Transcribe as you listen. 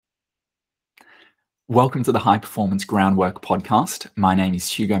Welcome to the High Performance Groundwork podcast. My name is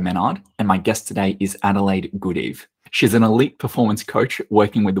Hugo Menard, and my guest today is Adelaide Goodeve. She's an elite performance coach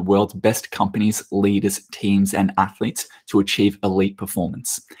working with the world's best companies, leaders, teams, and athletes to achieve elite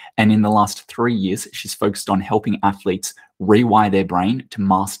performance. And in the last 3 years, she's focused on helping athletes rewire their brain to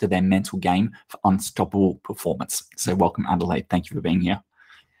master their mental game for unstoppable performance. So welcome, Adelaide. Thank you for being here.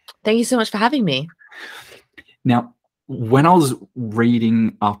 Thank you so much for having me. Now, when I was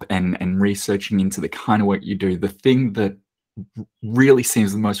reading up and researching into the kind of work you do, the thing that really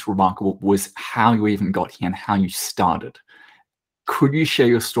seems the most remarkable was how you even got here and how you started. Could you share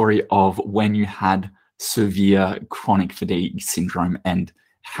your story of when you had severe chronic fatigue syndrome and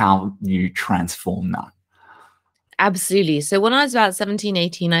how you transformed that? Absolutely. So when I was about 17,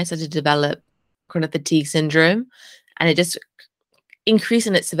 18, I started to develop chronic fatigue syndrome, and it just increased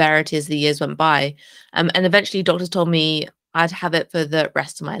in its severity as the years went by. And eventually doctors told me I'd have it for the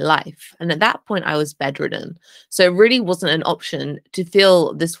rest of my life. And at that point, I was bedridden. So it really wasn't an option to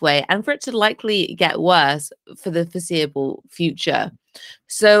feel this way and for it to likely get worse for the foreseeable future.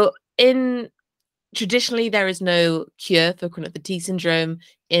 So traditionally, there is no cure for chronic fatigue syndrome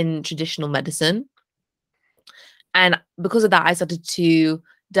in traditional medicine. And because of that, I started to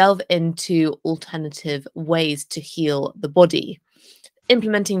delve into alternative ways to heal the body,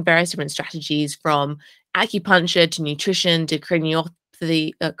 implementing various different strategies from acupuncture to nutrition to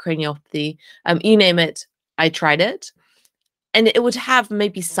craniopathy, you name it, I tried it. And it would have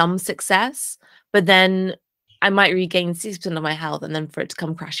maybe some success, but then I might regain 60% of my health and then for it to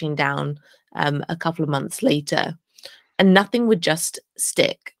come crashing down a couple of months later. And nothing would just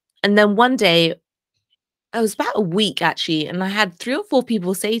stick. And then one day, it was about a week actually, and I had 3 or 4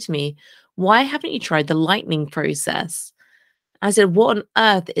 people say to me, "Why haven't you tried the lightning process?" I said, "What on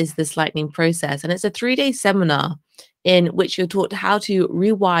earth is this lightning process?" And it's a 3-day seminar in which you're taught how to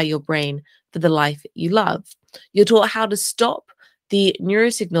rewire your brain for the life you love. You're taught how to stop the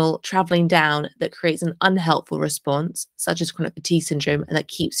neurosignal traveling down that creates an unhelpful response, such as chronic fatigue syndrome, and that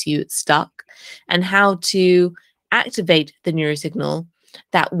keeps you stuck, and how to activate the neurosignal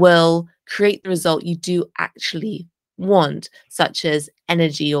that will create the result you do actually want, such as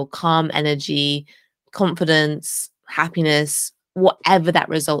energy or calm energy, confidence, happiness, whatever that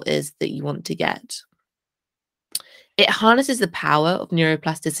result is that you want to get. It harnesses the power of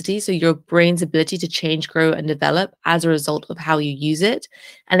neuroplasticity, so your brain's ability to change, grow, and develop as a result of how you use it,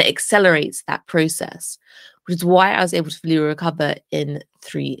 and it accelerates that process, which is why I was able to fully recover in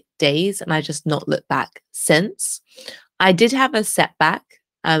 3 days, and I just not looked back since. I did have a setback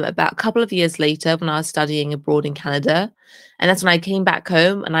about a couple of years later when I was studying abroad in Canada, and that's when I came back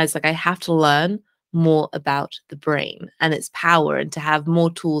home and I was like, I have to learn more about the brain and its power and to have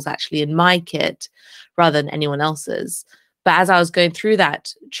more tools actually in my kit rather than anyone else's. But as I was going through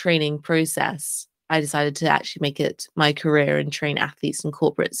that training process, I decided to actually make it my career and train athletes and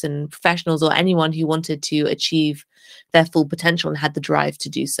corporates and professionals or anyone who wanted to achieve their full potential and had the drive to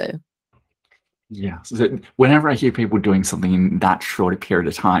do so. Yeah. So whenever I hear people doing something in that short a period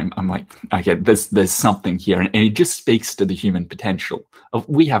of time, I'm like, okay, there's something here. And it just speaks to the human potential of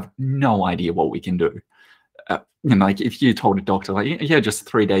we have no idea what we can do. Like if you told a doctor, like, yeah, just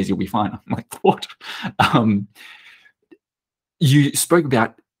 3 days, you'll be fine. I'm like, what? You spoke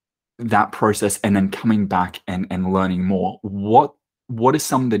about that process and then coming back and learning more. What are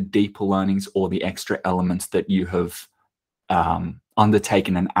some of the deeper learnings or the extra elements that you have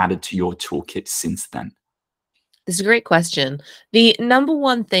undertaken and added to your toolkit since then? This is a great question. The number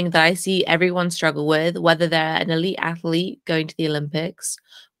one thing that I see everyone struggle with, whether they're an elite athlete going to the Olympics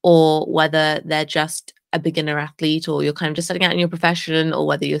or whether they're just a beginner athlete or you're kind of just starting out in your profession or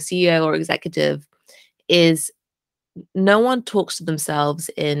whether you're CEO or executive, is no one talks to themselves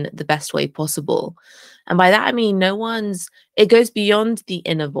in the best way possible. And by that, I mean, it goes beyond the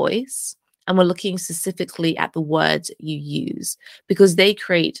inner voice. And we're looking specifically at the words you use because they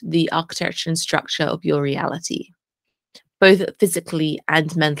create the architecture and structure of your reality, both physically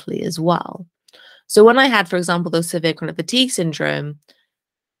and mentally as well. So when I had, for example, the severe chronic fatigue syndrome,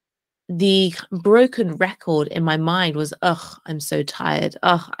 the broken record in my mind was, I'm so tired.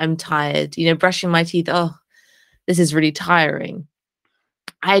 I'm tired. Brushing my teeth. This is really tiring.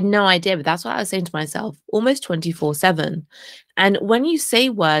 I had no idea, but that's what I was saying to myself almost 24/7. And when you say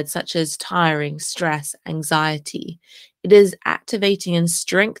words such as tiring, stress, anxiety, it is activating and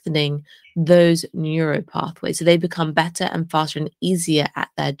strengthening those neuro pathways so they become better and faster and easier at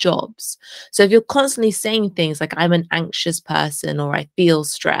their jobs. So if you're constantly saying things like I'm an anxious person or I feel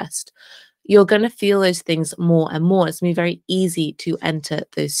stressed, you're going to feel those things more and more. It's going to be very easy to enter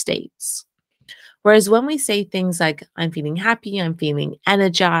those states. Whereas when we say things like, I'm feeling happy, I'm feeling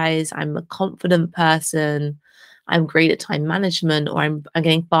energized, I'm a confident person, I'm great at time management, or I'm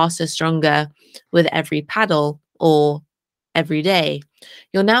getting faster, stronger with every paddle or every day,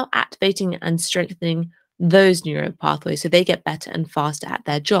 you're now activating and strengthening those neural pathways so they get better and faster at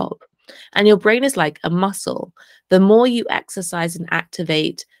their job. And your brain is like a muscle. The more you exercise and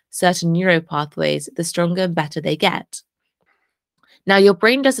activate certain neural pathways, the stronger and better they get. Now, your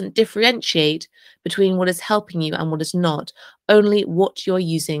brain doesn't differentiate between what is helping you and what is not, only what you're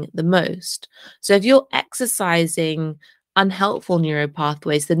using the most. So if you're exercising unhelpful neural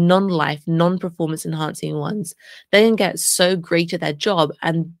pathways, the non-life, non-performance enhancing ones, they can get so great at their job,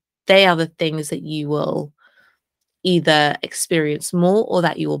 and they are the things that you will either experience more or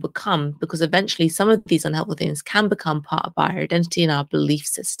that you will become, because eventually some of these unhelpful things can become part of our identity and our belief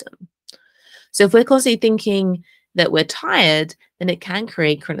system. So if we're constantly thinking that we're tired, then it can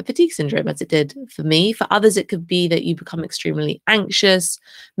create chronic fatigue syndrome, as it did for me. For others, it could be that you become extremely anxious.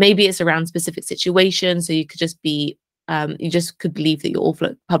 Maybe it's around specific situations. So you could just be, you just could believe that you're awful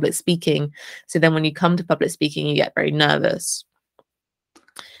at public speaking. So then when you come to public speaking, you get very nervous.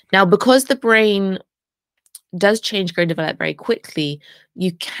 Now, because the brain does change, grow, and develop very quickly,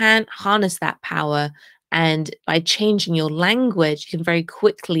 you can harness that power. And by changing your language, you can very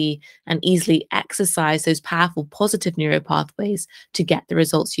quickly and easily exercise those powerful positive neural pathways to get the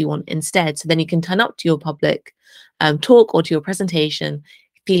results you want instead. So then you can turn up to your public talk or to your presentation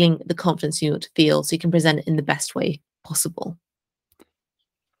feeling the confidence you want to feel, so you can present it in the best way possible.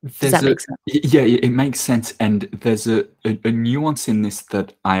 Does that make sense? Yeah, it makes sense. And there's a nuance in this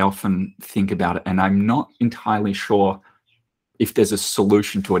that I often think about it, and I'm not entirely sure if there's a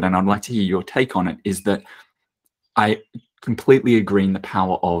solution to it, and I'd like to hear your take on it, is that I completely agree in the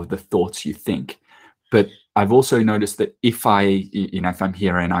power of the thoughts you think. But I've also noticed that if if I'm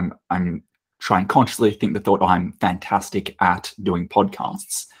here and I'm trying consciously to think the thought, oh, I'm fantastic at doing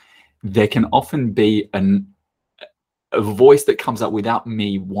podcasts, there can often be a voice that comes up without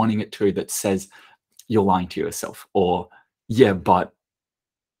me wanting it to, that says, you're lying to yourself, or yeah, but,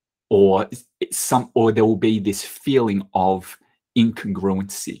 or there will be this feeling of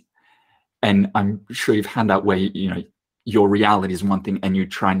incongruency. And I'm sure you've had that where, your reality is one thing and you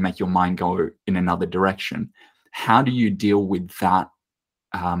try and make your mind go in another direction. How do you deal with that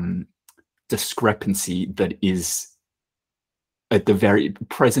discrepancy that is at the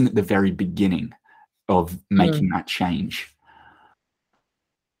very beginning of making that change?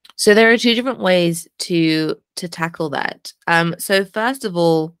 So there are two different ways to tackle that. So first of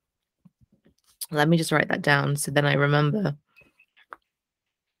all, let me just write that down so then I remember.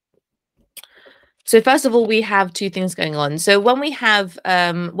 So first of all, we have two things going on. So when we have,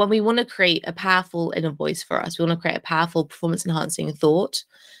 when we want to create a powerful inner voice for us, we want to create a powerful performance enhancing thought.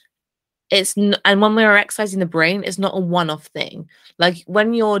 And when we're exercising the brain, it's not a one-off thing. Like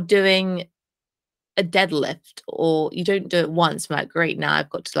when you're doing a deadlift, or you don't do it once, like, great, now I've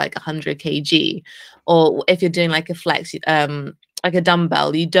got to like 100 kg. Or if you're doing like a flex, like a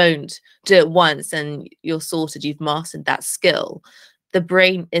dumbbell, you don't do it once and you're sorted, you've mastered that skill. The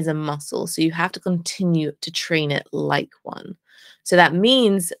brain is a muscle, so you have to continue to train it like one. So that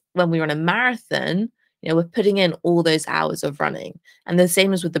means when we run a marathon, we're putting in all those hours of running, and the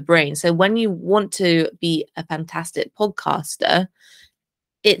same as with the brain. So when you want to be a fantastic podcaster,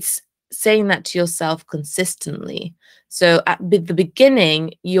 it's saying that to yourself consistently. So at the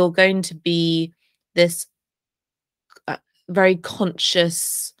beginning, you're going to be this very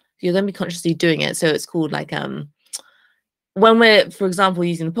conscious, you're going to be consciously doing it. So it's called like, when we're, for example,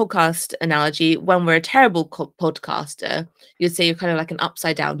 using the podcast analogy, when we're a terrible podcaster, you'd say you're kind of like an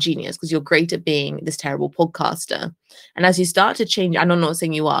upside down genius because you're great at being this terrible podcaster. And as you start to change, I'm not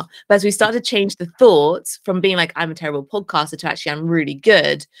saying you are, but as we start to change the thoughts from being like, I'm a terrible podcaster, to actually, I'm really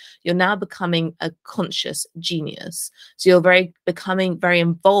good, you're now becoming a conscious genius. So you're becoming very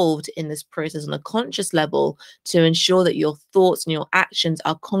involved in this process on a conscious level to ensure that your thoughts and your actions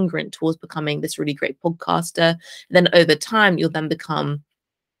are congruent towards becoming this really great podcaster. And then over time, you'll then become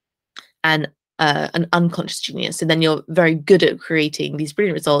an unconscious genius. And then you're very good at creating these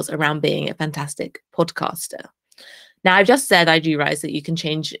brilliant results around being a fantastic podcaster. Now, I've just said, I do realize that you can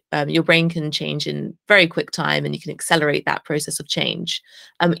change, your brain can change in very quick time, and you can accelerate that process of change.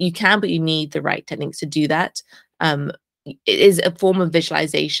 You can, but you need the right techniques to do that. It is a form of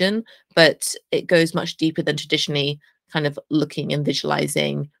visualization, but it goes much deeper than traditionally kind of looking and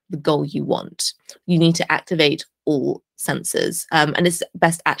visualizing the goal you want. You need to activate all senses. And it's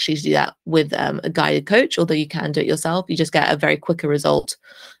best actually to do that with a guided coach, although you can do it yourself. You just get a very quicker result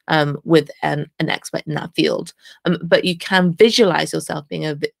with an expert in that field. But you can visualize yourself being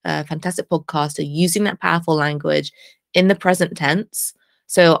a fantastic podcaster using that powerful language in the present tense.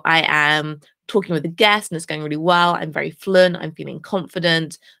 So I am talking with a guest and it's going really well. I'm very fluent. I'm feeling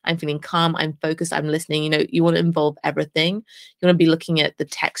confident. I'm feeling calm. I'm focused. I'm listening. You know, you want to involve everything. You want to be looking at the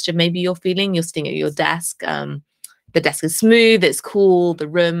texture maybe you're feeling. You're sitting at your desk. The desk is smooth. It's cool. The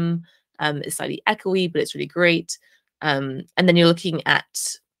room is slightly echoey, but it's really great. And then you're looking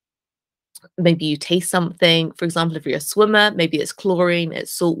at maybe you taste something. For example, if you're a swimmer, maybe it's chlorine,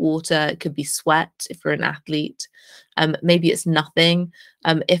 it's salt water, it could be sweat if you're an athlete. Maybe it's nothing.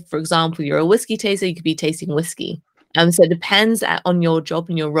 If, for example, you're a whiskey taster, you could be tasting whiskey. So it depends on your job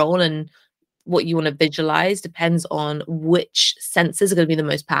and your role, and what you want to visualize depends on which senses are going to be the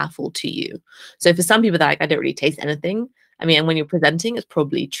most powerful to you. So for some people, they're like, I don't really taste anything. I mean, and when you're presenting, it's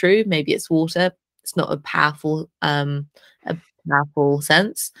probably true. Maybe it's water. It's not a powerful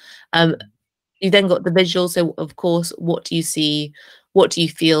sense. You then got the visual. So of course, what do you see? What do you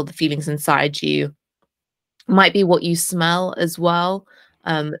feel? The feelings inside you might be what you smell as well.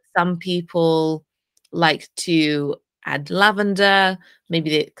 Some people like to add lavender,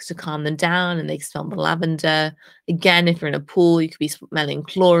 maybe to calm them down, and they smell the lavender. Again, if you're in a pool, you could be smelling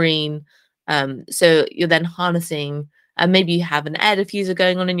chlorine. So you're then harnessing, maybe you have an air diffuser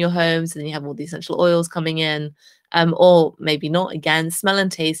going on in your home, so then you have all the essential oils coming in, or maybe not. Again, smell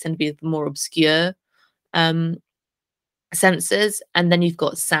and taste tend to be the more obscure senses. And then you've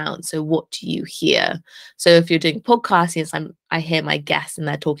got sound. So what do you hear? So if you're doing podcasting, I hear my guests and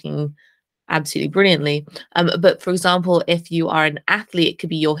they're talking absolutely brilliantly. But for example, if you are an athlete, it could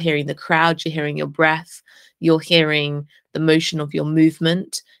be you're hearing the crowd, you're hearing your breath, you're hearing the motion of your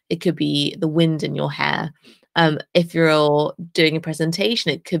movement. It could be the wind in your hair. If you're doing a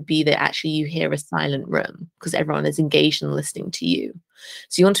presentation, it could be that actually you hear a silent room because everyone is engaged and listening to you.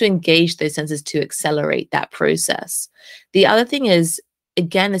 So you want to engage those senses to accelerate that process. The other thing is,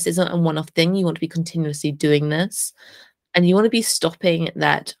 again, this isn't a one-off thing. You want to be continuously doing this, and you want to be stopping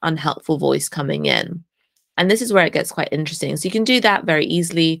that unhelpful voice coming in. And this is where it gets quite interesting. So you can do that very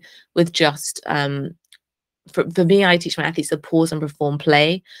easily with just, for me, I teach my athletes to pause and perform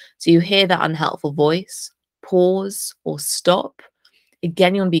play. So you hear that unhelpful voice, pause or stop.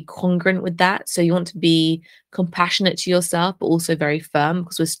 Again, you want to be congruent with that. So you want to be compassionate to yourself, but also very firm,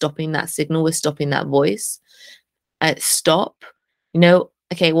 because we're stopping that signal. We're stopping that voice. Stop. You know,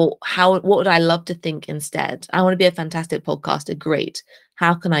 okay, well, what would I love to think instead? I want to be a fantastic podcaster. Great.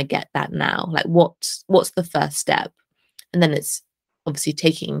 How can I get that now? Like, what's the first step? And then it's obviously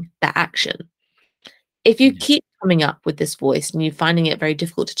taking that action. If you keep coming up with this voice and you're finding it very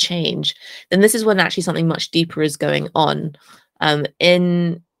difficult to change, then this is when actually something much deeper is going on.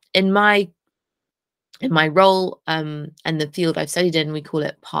 In my role and the field I've studied in, we call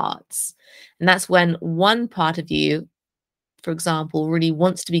it parts. And that's when one part of you, for example, really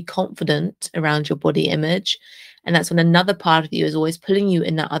wants to be confident around your body image. And that's when another part of you is always pulling you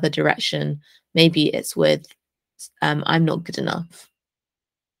in that other direction. Maybe it's with, I'm not good enough.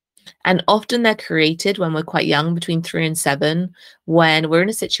 And often they're created when we're quite young, between 3 and 7, when we're in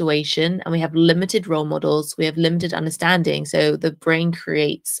a situation and we have limited role models, we have limited understanding. So the brain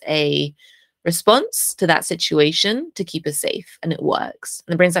creates a response to that situation to keep us safe, and it works.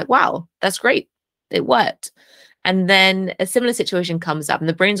 And the brain's like, wow, that's great. It worked. And then a similar situation comes up, and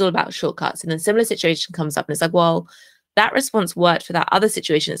the brain's all about shortcuts. And then a similar situation comes up, and it's like, well, that response worked for that other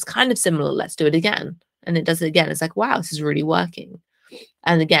situation. It's kind of similar. Let's do it again. And it does it again. It's like, wow, this is really working.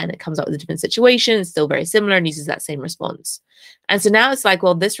 And again, it comes up with a different situation. It's still very similar and uses that same response. And so now it's like,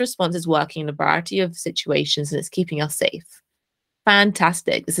 well, this response is working in a variety of situations and it's keeping us safe.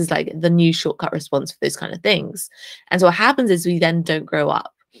 Fantastic. This is like the new shortcut response for those kind of things. And so what happens is we then don't grow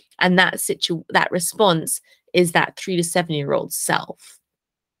up. And that response is that 3 to 7-year-old self.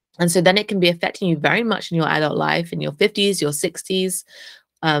 And so then it can be affecting you very much in your adult life, in your 50s, your 60s,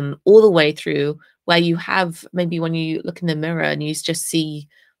 all the way through, where you have, maybe when you look in the mirror and you just see,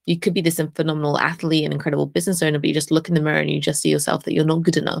 you could be this phenomenal athlete and incredible business owner, but you just look in the mirror and you just see yourself that you're not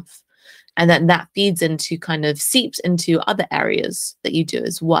good enough. And then that feeds into, kind of seeps into other areas that you do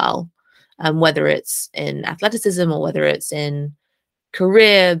as well, whether it's in athleticism or whether it's in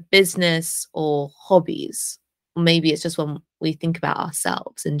career, business, or hobbies. Or maybe it's just when we think about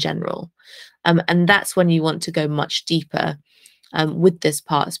ourselves in general. And that's when you want to go much deeper with this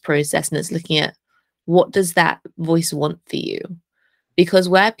parts process, and it's looking at, what does that voice want for you? Because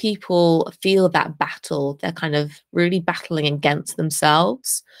where people feel that battle, they're kind of really battling against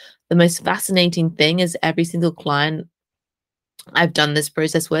themselves. The most fascinating thing is every single client I've done this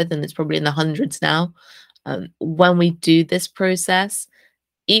process with, and it's probably in the hundreds now. When we do this process,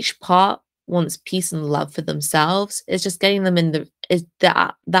 each part wants peace and love for themselves. It's just getting them in the is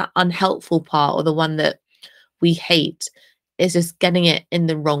that unhelpful part, or the one that we hate, is just getting it in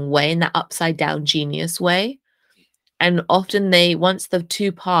the wrong way, in that upside down genius way. And often once the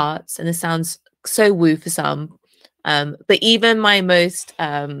two parts, and it sounds so woo for some, but even my most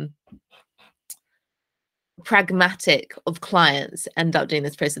pragmatic of clients end up doing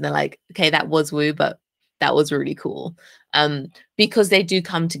this process, and they're like, okay, that was woo, but that was really cool. Because they do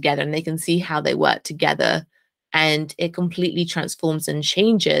come together and they can see how they work together, and it completely transforms and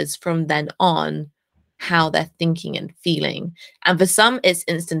changes from then on how they're thinking and feeling. And for some, it's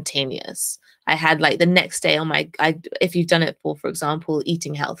instantaneous. I had like the next day, if you've done it for example,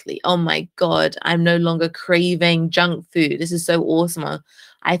 eating healthily, oh my God, I'm no longer craving junk food. This is so awesome.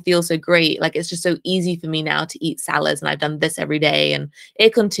 I feel so great. Like, it's just so easy for me now to eat salads, and I've done this every day, and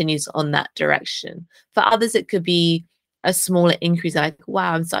it continues on that direction. For others, it could be a smaller increase. Like,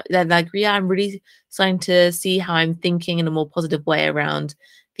 wow, they're like, yeah, I'm really starting to see how I'm thinking in a more positive way around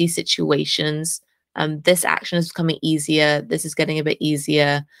these situations. This action is becoming easier. This is getting a bit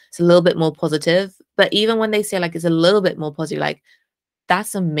easier. It's a little bit more positive. But even when they say like it's a little bit more positive, like,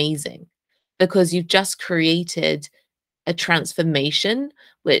 that's amazing, because you've just created a transformation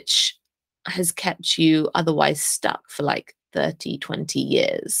which has kept you otherwise stuck for like 30, 20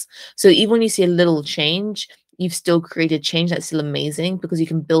 years. So even when you see a little change, you've still created change that's still amazing, because you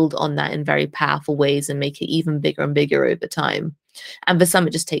can build on that in very powerful ways and make it even bigger and bigger over time. And for some,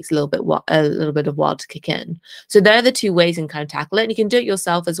 it just takes a little bit of while to kick in. So there are the two ways you can kind of tackle it. And you can do it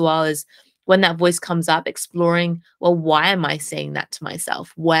yourself as well, as when that voice comes up, exploring, well, why am I saying that to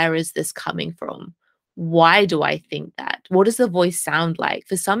myself? Where is this coming from? Why do I think that? What does the voice sound like?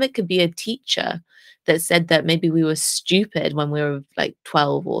 For some, it could be a teacher that said that maybe we were stupid when we were like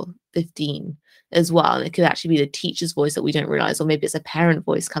 12 or 15 as well. And it could actually be the teacher's voice that we don't realize, or maybe it's a parent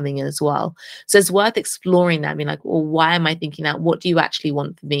voice coming in as well. So it's worth exploring that. I mean, like, well, why am I thinking that? What do you actually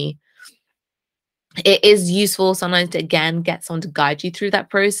want from me? It is useful sometimes to, again, get someone to guide you through that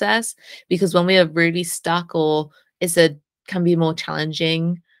process, because when we are really stuck, or can be a more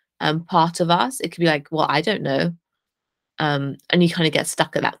challenging part of us, it could be like, well, I don't know. And you kind of get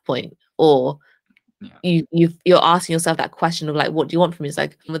stuck at that point. Or you're asking yourself that question of like, what do you want from me? It's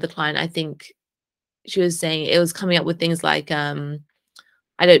like, with the client, I think she was saying it was coming up with things like, I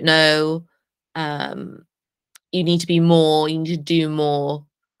don't know, you need to be more, you need to do more,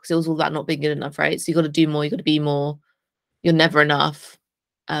 because it was all about not being good enough, right? So you got to do more, you got to be more, you're never enough.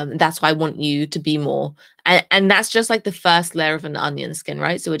 That's why I want you to be more. And that's just like the first layer of an onion skin,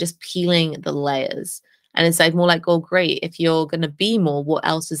 right? So we're just peeling the layers. And it's like more like, oh, great, if you're going to be more, what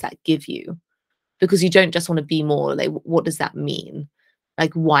else does that give you? Because you don't just want to be more. Like, what does that mean?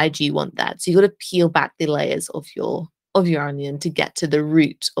 Like, why do you want that? So you got to peel back the layers of your onion to get to the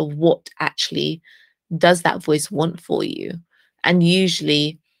root of what actually does that voice want for you. And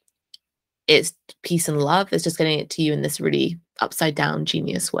usually it's peace and love. It's just getting it to you in this really upside down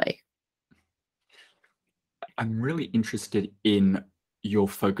genius way. I'm really interested in your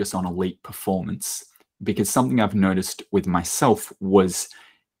focus on elite performance, because something I've noticed with myself was,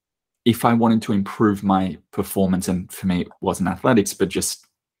 if I wanted to improve my performance, and for me it wasn't athletics, but just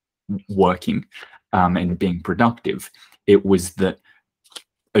working and being productive, it was that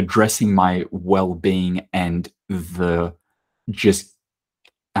addressing my well-being and the just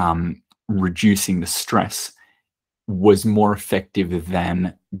reducing the stress was more effective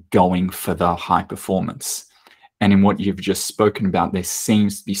than going for the high performance. And in what you've just spoken about, there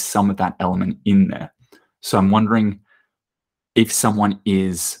seems to be some of that element in there. So I'm wondering, if someone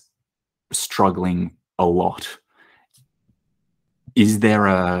is struggling a lot, is there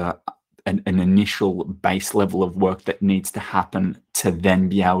an initial base level of work that needs to happen to then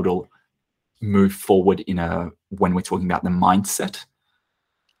be able to move forward when we're talking about the mindset?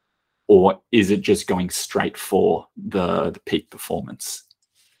 Or is it just going straight for the peak performance?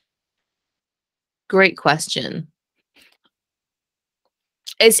 Great question.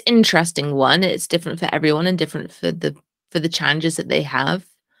 It's an interesting one. It's different for everyone and different for the challenges that they have.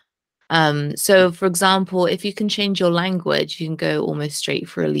 So for example, if you can change your language, you can go almost straight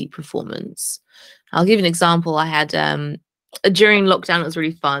for elite performance. I'll give you an example. I had during lockdown, it was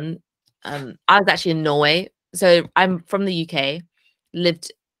really fun. I was actually in Norway. So I'm from the UK,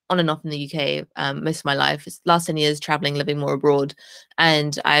 lived on and off in the UK most of my life. Last 10 years traveling, living more abroad.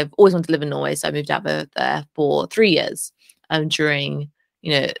 And I've always wanted to live in Norway. So I moved out there for 3 years. during,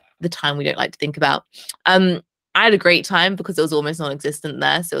 the time we don't like to think about. I had a great time because it was almost non-existent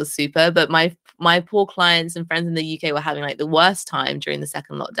there, so it was super. But my poor clients and friends in the UK were having like the worst time during the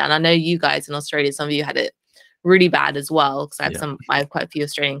second lockdown. I know you guys in Australia, some of you had it really bad as well, because I have quite a few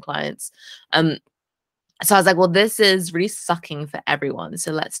Australian clients. So I was like, well, this is really sucking for everyone.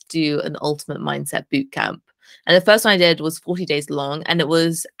 So let's do an ultimate mindset boot camp. And the first one I did was 40 days long, and it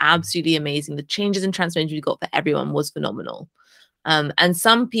was absolutely amazing. The changes and transformation we got for everyone was phenomenal. And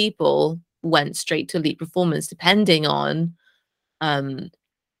some people went straight to elite performance depending on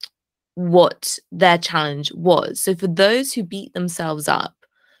what their challenge was. So for those who beat themselves up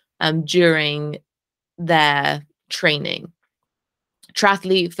during their training,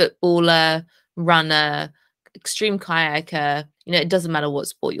 triathlete, footballer, runner, extreme kayaker, it doesn't matter what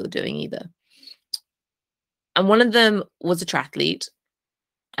sport you're doing either. And one of them was a triathlete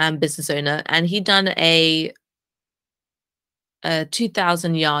and business owner, and he'd done a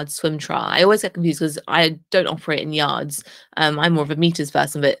 2,000-yard swim trial. I always get confused because I don't operate in yards. I'm more of a meters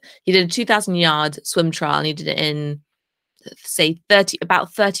person, but he did a 2,000-yard swim trial, and he did it in, say,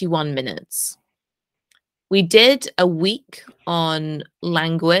 about 31 minutes. We did a week on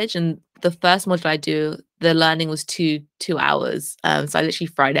language, and the first module I do, the learning was two hours. So I literally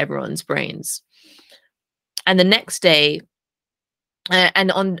fried everyone's brains. And the next day,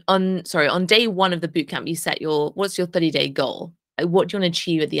 and on day one of the bootcamp, you set what's your 30-day goal? Like, what do you want to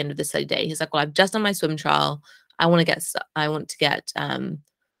achieve at the end of the 30 day? He's like, well, I've just done my swim trial. I want to get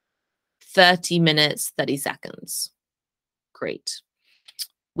 30 minutes, 30 seconds. Great.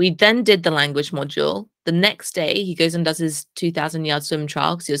 We then did the language module. The next day, he goes and does his 2,000-yard swim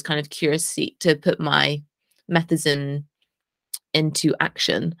trial because he was kind of curious to put my methods into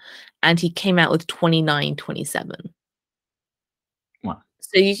action. And he came out with 29:27. Wow.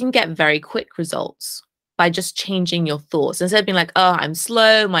 So you can get very quick results by just changing your thoughts. Instead of being like, oh, I'm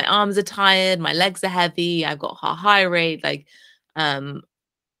slow, my arms are tired, my legs are heavy, I've got a high rate, like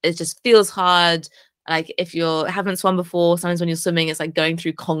it just feels hard. Like if you haven't swum before, sometimes when you're swimming, it's like going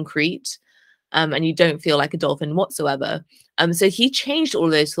through concrete, and you don't feel like a dolphin whatsoever. So he changed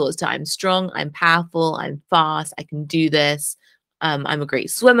all those thoughts to I'm strong, I'm powerful, I'm fast, I can do this. I'm a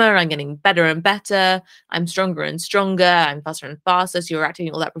great swimmer, I'm getting better and better, I'm stronger and stronger, I'm faster and faster. So you're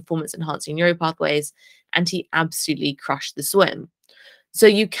activating all that performance enhancing neuro pathways, and he absolutely crushed the swim. So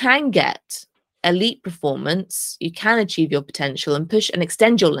you can get elite performance, you can achieve your potential and push and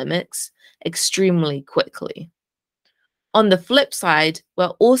extend your limits extremely quickly. On the flip side, we're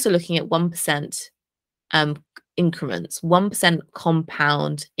also looking at 1% increments, 1%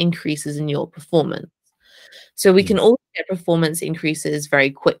 compound increases in your performance. So we can also get performance increases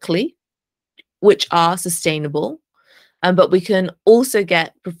very quickly, which are sustainable, but we can also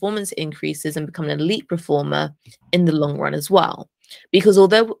get performance increases and become an elite performer in the long run as well. Because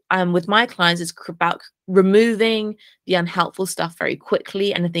although with my clients, it's about removing the unhelpful stuff very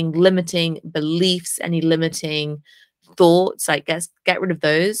quickly, anything limiting beliefs, any limiting thoughts, I guess, get rid of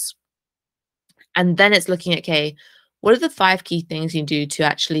those. And then it's looking at, okay, what are the 5 key things you do to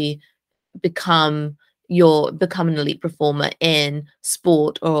actually become an elite performer in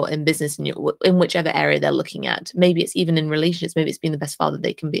sport or in business, in whichever area they're looking at. Maybe it's even in relationships, maybe it's being the best father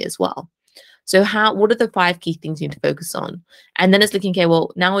they can be as well. So what are the 5 key things you need to focus on? And then it's looking, okay,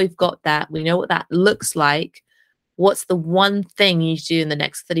 well, now we've got that, we know what that looks like. What's the one thing you need to do in the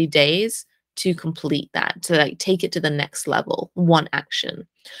next 30 days to complete that, to like take it to the next level, one action?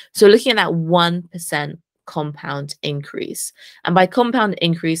 So looking at that 1% compound increase. And by compound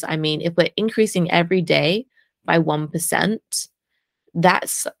increase, I mean, if we're increasing every day by 1%,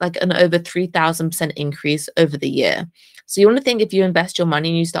 that's like an over 3,000% increase over the year. So you want to think, if you invest your money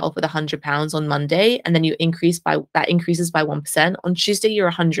and you start off with £100 on Monday, and then you increases by 1%, on Tuesday, you're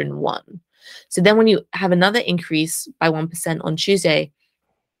 101. So then when you have another increase by 1% on Tuesday,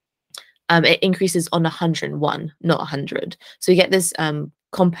 it increases on 101, not 100. So you get this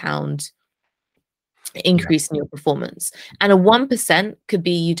compound increase in your performance. And a 1% could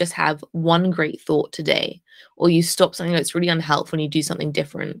be you just have one great thought today, or you stop something that's really unhelpful and you do something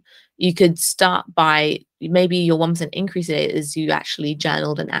different. You could start by, maybe your 1% increase today is you actually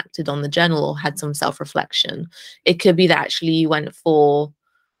journaled and acted on the journal or had some self-reflection. It could be that actually you went for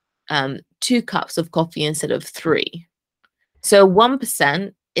 2 cups of coffee instead of 3. So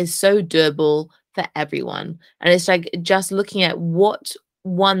 1% is so doable for everyone. And it's like just looking at what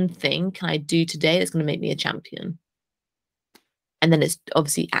one thing can I do today that's going to make me a champion, and then it's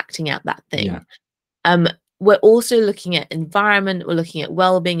obviously acting out that thing. We're also looking at environment, we're looking at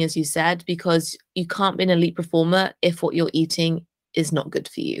well-being, as you said, because you can't be an elite performer if what you're eating is not good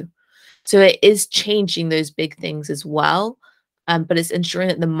for you. So it is changing those big things as well. But it's ensuring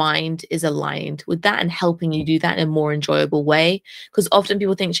that the mind is aligned with that and helping you do that in a more enjoyable way. Because often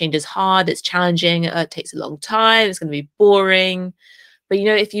people think change is hard, it's challenging, it takes a long time, it's going to be boring. But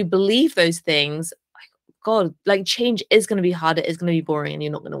if you believe those things, God, like change is going to be hard, it is going to be boring, and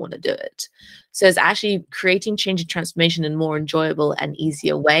you're not going to want to do it. So it's actually creating change and transformation in a more enjoyable and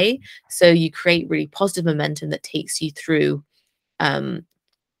easier way. So you create really positive momentum that takes you through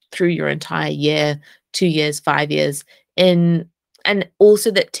your entire year, 2 years, 5 years and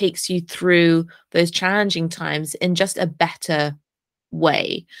also that takes you through those challenging times in just a better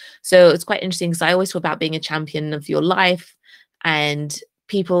way. So it's quite interesting because I always talk about being a champion of your life, and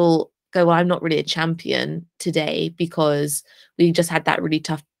people go, well, I'm not really a champion today because we just had that really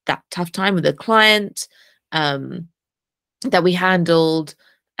tough time with a client that we handled,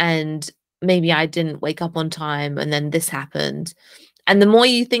 and maybe I didn't wake up on time, and then this happened. And the more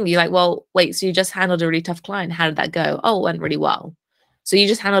you think, you're like, well, wait, so you just handled a really tough client. How did that go? Oh, it went really well. So you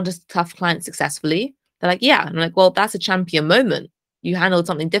just handled a tough client successfully. They're like, yeah. And I'm like, well, that's a champion moment. You handled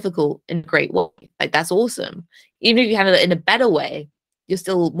something difficult in a great way. Like, that's awesome. Even if you handle it in a better way, you're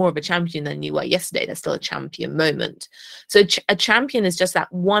still more of a champion than you were yesterday. That's still a champion moment. So a champion is just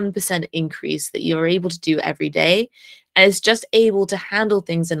that 1% increase that you're able to do every day. And it's just able to handle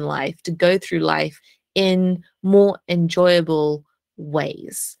things in life, to go through life in more enjoyable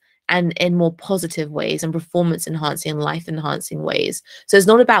ways and in more positive ways and performance enhancing and life enhancing ways. So it's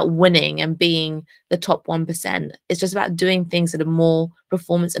not about winning and being the top 1%. It's just about doing things that are more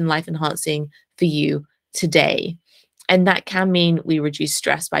performance and life enhancing for you today. And that can mean we reduce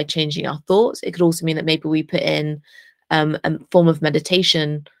stress by changing our thoughts. It could also mean that maybe we put in a form of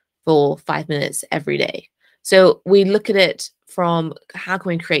meditation for 5 minutes every day. So we look at it from how can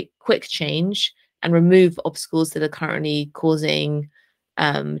we create quick change and remove obstacles that are currently causing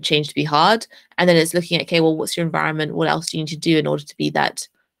change to be hard. And then it's looking at, okay, well, what's your environment? What else do you need to do in order to be that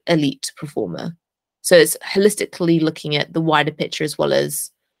elite performer? So it's holistically looking at the wider picture as well as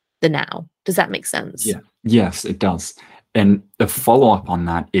the now. Does that make sense? Yeah. Yes, it does. And the follow-up on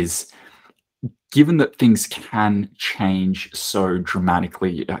that is, given that things can change so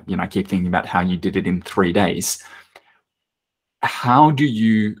dramatically, I keep thinking about how you did it in 3 days. How do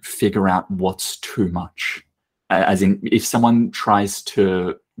you figure out what's too much? As in, if someone tries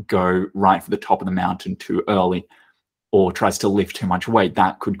to go right for the top of the mountain too early, or tries to lift too much weight,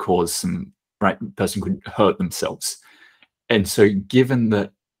 that could cause some, right, the person could hurt themselves. And so given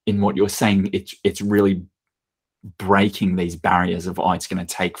that in what you're saying, it's really breaking these barriers of, oh, it's going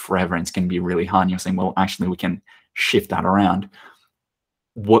to take forever and it's going to be really hard. And you're saying, well, actually, we can shift that around.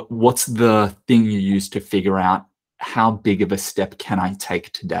 What's the thing you use to figure out how big of a step can I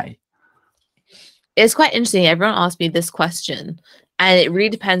take today? It's quite interesting. Everyone asks me this question, and it really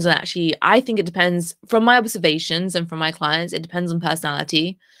depends on, actually, I think it depends from my observations and from my clients, it depends on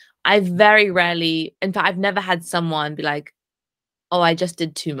personality. I very rarely, in fact, I've never had someone be like, oh, I just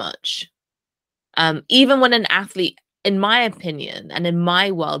did too much. Even when an athlete, in my opinion and in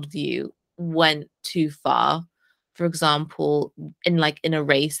my worldview, went too far. For example, in a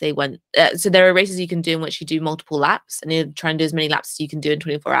race, they went. So there are races you can do in which you do multiple laps, and you try and do as many laps as you can do in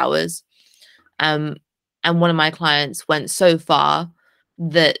 24 hours. And one of my clients went so far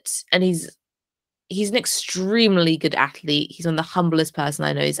that, and he's an extremely good athlete. He's one of the humblest person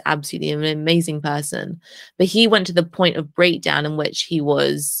I know. He's absolutely an amazing person. But he went to the point of breakdown in which he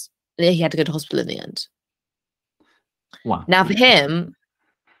had to go to hospital in the end. Wow. Now for him,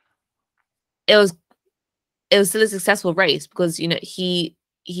 it was still a successful race because he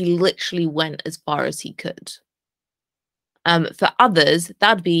literally went as far as he could. For others,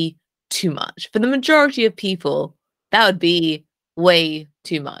 that'd be too much. For the majority of people, that would be way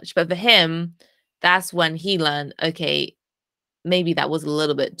too much. But for him, that's when he learned, okay, maybe that was a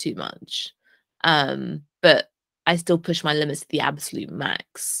little bit too much. But I still push my limits to the absolute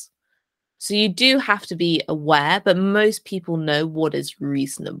max. So you do have to be aware, but most people know what is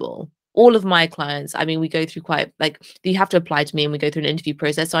reasonable. All of my clients, I mean, we go through you have to apply to me and we go through an interview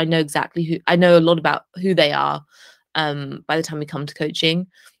process. So I know I know a lot about who they are by the time we come to coaching.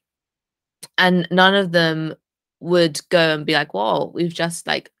 And none of them would go and be like, whoa, we've just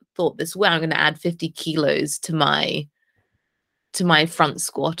thought this way. I'm going to add 50 kilos to my front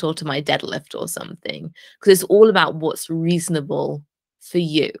squat or to my deadlift or something. Because it's all about what's reasonable for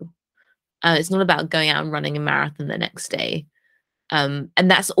you. It's not about going out and running a marathon the next day. And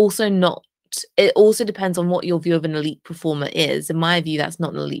that's also not, it also depends on what your view of an elite performer is. In my view, that's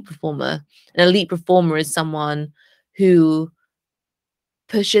not an elite performer. An elite performer is someone who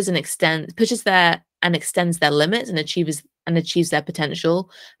pushes and extends their limits and and achieves their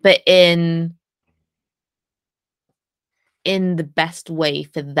potential, but in the best way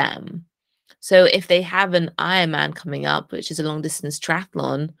for them. So if they have an Ironman coming up, which is a long distance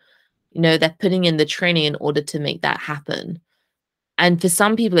triathlon, they're putting in the training in order to make that happen. And for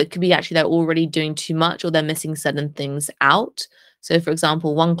some people, it could be actually they're already doing too much or they're missing certain things out. So for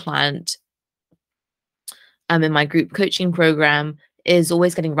example, one client in my group coaching program is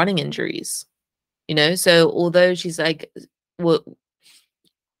always getting running injuries, so although she's like, well,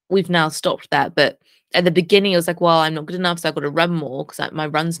 we've now stopped that, but at the beginning it was like, well, I'm not good enough, so I've got to run more because my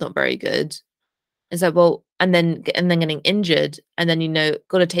run's not very good. It's like, well, and then getting injured, and then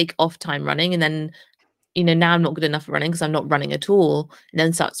got to take off time running, and then now I'm not good enough at running because I'm not running at all, and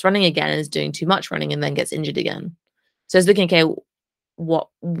then starts running again and is doing too much running and then gets injured again. So it's looking, okay,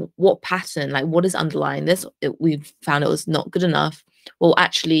 what pattern, like what is underlying this? We've found it was not good enough. Well,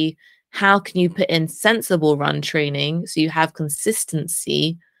 actually, how can you put in sensible run training so you have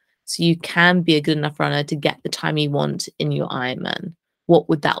consistency, so you can be a good enough runner to get the time you want in your Ironman? What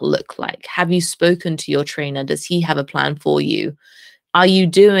would that look like? Have you spoken to your trainer? Does he have a plan for you? Are you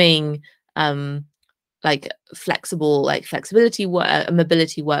doing flexibility work,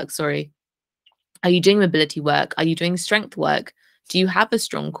 mobility work? Sorry. Are you doing mobility work? Are you doing strength work? Do you have a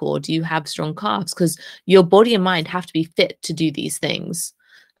strong core? Do you have strong calves? Because your body and mind have to be fit to do these things.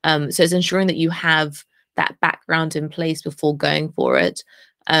 So it's ensuring that you have that background in place before going for it.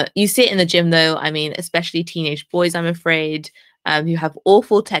 You see it in the gym, though. I mean, especially teenage boys, I'm afraid, who have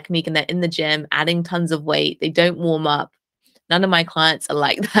awful technique and they're in the gym adding tons of weight. They don't warm up. None of my clients are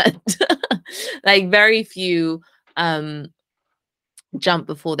like that. Like very few jump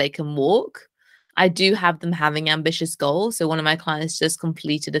before they can walk. I do have them having ambitious goals. So one of my clients just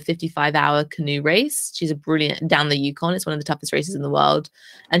completed a 55-hour canoe race. She's a brilliant, down the Yukon. It's one of the toughest races in the world.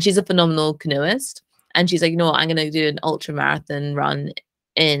 And she's a phenomenal canoeist. And she's like, I'm going to do an ultra marathon run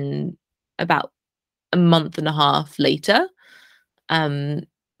in about a month and a half later. Fine,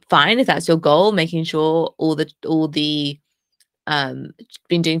 if that's your goal, making sure all the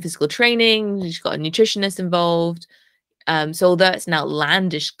been doing physical training, she's got a nutritionist involved. So although it's an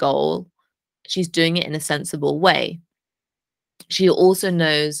outlandish goal, she's doing it in a sensible way. She also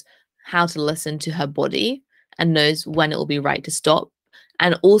knows how to listen to her body and knows when it will be right to stop,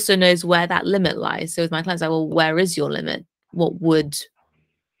 and also knows where that limit lies. So with my clients, like, well, where is your limit? When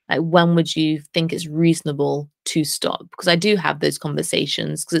would you think it's reasonable to stop? Because I do have those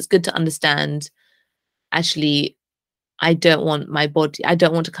conversations, because it's good to understand, actually, I don't want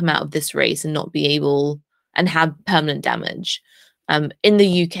to come out of this race and not be able and have permanent damage. In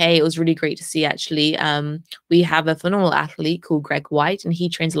the UK, it was really great to see, actually. We have a phenomenal athlete called Greg White, and he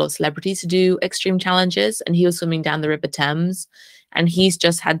trains a lot of celebrities to do extreme challenges. And he was swimming down the River Thames, and he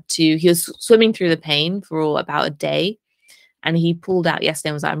was swimming through the pain for about a day. And he pulled out yesterday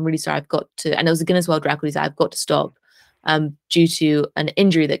and was like, I'm really sorry, I've got to, and it was a Guinness World Record. He said, I've got to stop due to an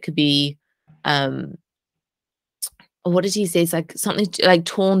injury that could be, what did he say? It's like something like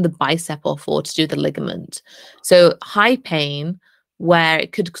torn the bicep off or to do with the ligament. So high pain where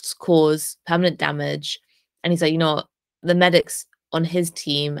it could cause permanent damage. And he's like, the medics on his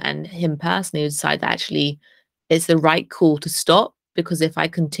team and him personally decide that actually it's the right call to stop, because if I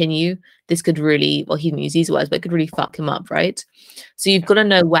continue, this could really, well, he didn't use these words, but it could really fuck him up, right? So you've got to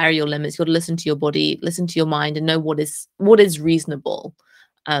know where are your limits. You've got to listen to your body, listen to your mind, and know what is reasonable.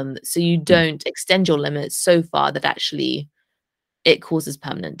 So you don't extend your limits so far that actually it causes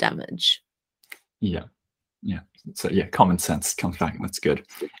permanent damage. Yeah. So common sense comes back. That's good.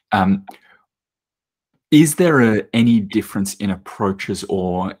 Is there any difference in approaches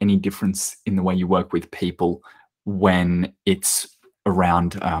or any difference in the way you work with people when it's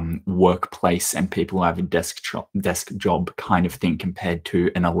around workplace and people who have a desk job kind of thing compared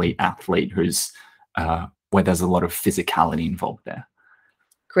to an elite athlete who's where there's a lot of physicality involved there?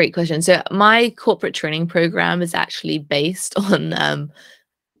 Great question. So my corporate training program is actually based on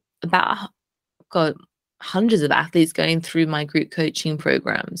about hundreds of athletes going through my group coaching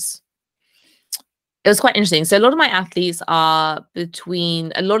programs. It was quite interesting. So a lot of my athletes a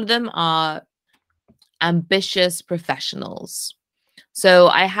lot of them are ambitious professionals. So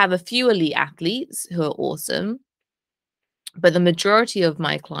I have a few elite athletes who are awesome, but the majority of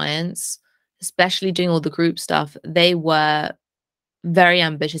my clients, especially doing all the group stuff, they were very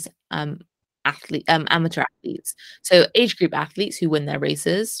ambitious amateur athletes. So age group athletes who win their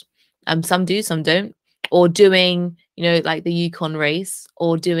races. Some do, some don't. Or doing, like the Yukon race,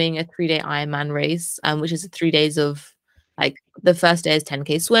 or doing a 3-day Ironman race, which is 3 days of, like, the first day is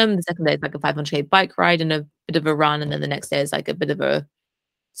 10K swim, the second day is like a 500K bike ride and a bit of a run, and then the next day is like a bit of a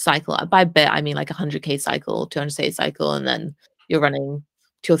cycle. By bit, I mean like 100K cycle, 200K cycle, and then you're running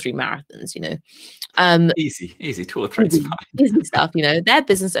 2 or 3 marathons, Easy, 2 or 3 is fine. Easy stuff, they're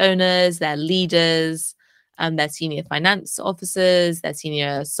business owners, they're leaders, they're senior finance officers, they're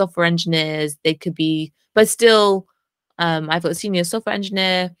senior software engineers. They could be, but still, I've got a senior software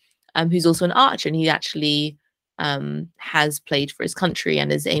engineer who's also an archer, and he actually has played for his country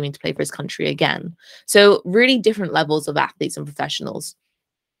and is aiming to play for his country again. So really different levels of athletes and professionals.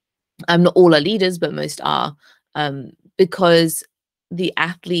 Not all are leaders, but most are, because the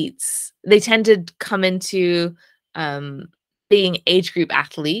athletes, they tend to come into being age group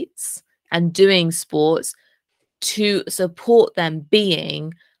athletes and doing sports to support them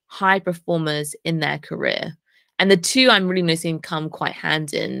being high performers in their career. And the two I'm really noticing come quite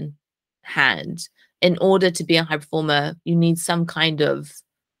hand in hand. In order to be a high performer, you need some kind of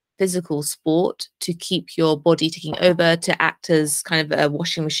physical sport to keep your body ticking over, to act as kind of a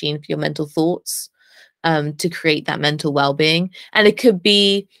washing machine for your mental thoughts, to create that mental well-being. And it could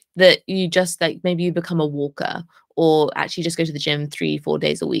be that you just like, maybe you become a walker, or actually just go to the gym 3-4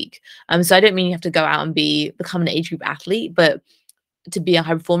 days a week. So I don't mean you have to go out and become an age group athlete, but to be a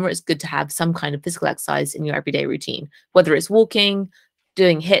high performer, it's good to have some kind of physical exercise in your everyday routine, whether it's walking,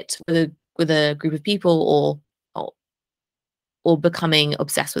 doing HIIT with a group of people, or becoming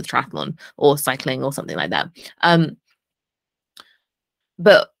obsessed with triathlon or cycling or something like that.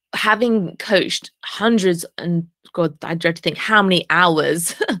 But having coached hundreds, and God, I dread to think how many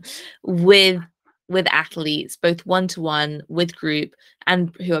hours with athletes, both one-to-one, with group,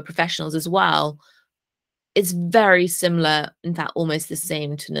 and who are professionals as well, it's very similar, in fact, almost the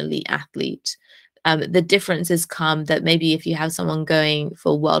same to an elite athlete. The differences come that maybe if you have someone going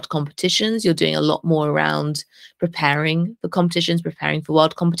for world competitions, you're doing a lot more around preparing for competitions, preparing for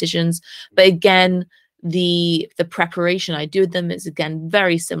world competitions. But again, the preparation I do with them is again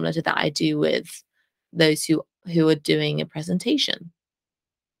very similar to that I do with those who are doing a presentation.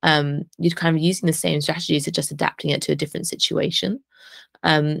 You're kind of using the same strategies, are just adapting it to a different situation.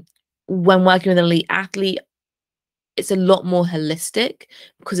 When working with an elite athlete, it's a lot more holistic,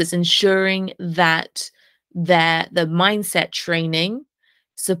 because it's ensuring that the mindset training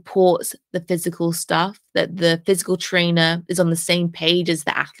supports the physical stuff, that the physical trainer is on the same page as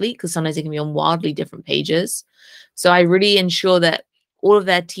the athlete, because sometimes they can be on wildly different pages. So I really ensure that all of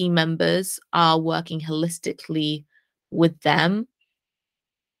their team members are working holistically with them,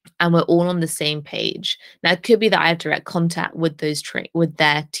 and we're all on the same page. Now, it could be that I have direct contact with with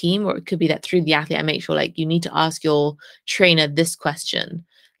their team, or it could be that through the athlete, I make sure, like, you need to ask your trainer this question.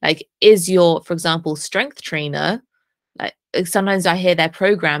 Like, is your, for example, strength trainer, like, sometimes I hear their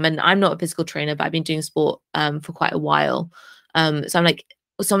program, and I'm not a physical trainer, but I've been doing sport for quite a while. So I'm like,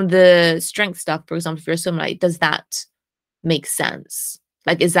 some of the strength stuff, for example, if you're a swimmer, like, does that make sense?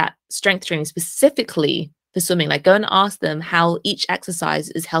 Like, is that strength training specifically for swimming? Like, go and ask them how each exercise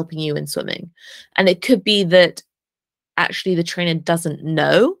is helping you in swimming. And it could be that actually the trainer doesn't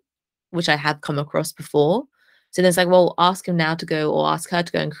know, which I have come across before. So then it's like, well, ask him now to go, or ask her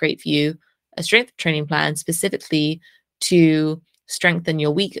to go and create for you a strength training plan specifically to strengthen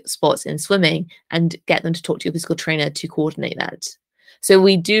your weak spots in swimming, and get them to talk to your physical trainer to coordinate that. So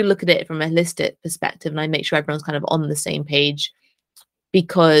we do look at it from a holistic perspective, and I make sure everyone's kind of on the same page,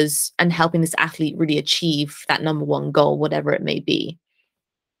 and helping this athlete really achieve that number one goal, whatever it may be.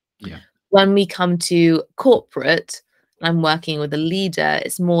 Yeah. When we come to corporate, and I'm working with a leader,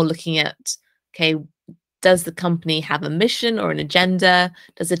 it's more looking at, okay, does the company have a mission or an agenda?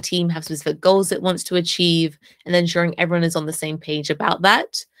 Does the team have specific goals it wants to achieve? And then ensuring everyone is on the same page about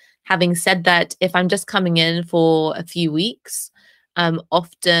that. Having said that, if I'm just coming in for a few weeks,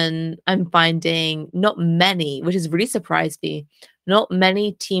 often I'm finding not many, which has really surprised me, not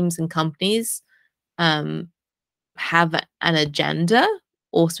many teams and companies have an agenda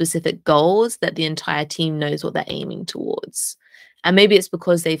or specific goals that the entire team knows what they're aiming towards. And maybe it's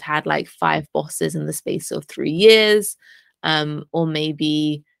because they've had like 5 bosses in the space of 3 years, or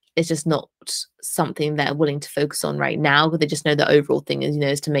maybe it's just not something they're willing to focus on right now, but they just know the overall thing is,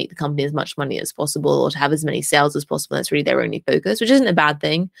 is to make the company as much money as possible, or to have as many sales as possible. That's really their only focus, which isn't a bad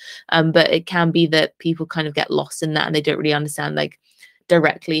thing. But it can be that people kind of get lost in that, and they don't really understand, like,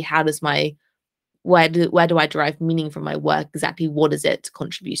 directly, how does where do I derive meaning from my work? Exactly what is it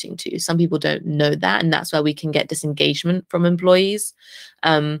contributing to? Some people don't know that, and that's where we can get disengagement from employees.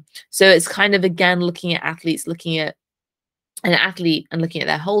 So it's kind of, again, looking at athletes, looking at an athlete and looking at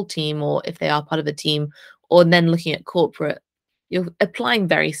their whole team, or if they are part of a team, or then looking at corporate, you're applying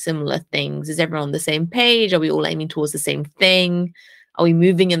very similar things. Is everyone on the same page? Are we all aiming towards the same thing? Are we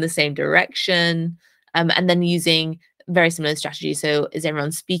moving in the same direction? And then using very similar strategy. So is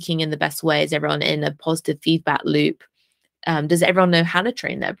everyone speaking in the best way? Is everyone in a positive feedback loop? Does everyone know how to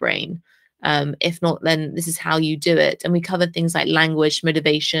train their brain? If not, then this is how you do it. And we covered things like language,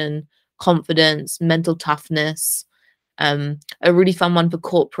 motivation, confidence, mental toughness. A really fun one for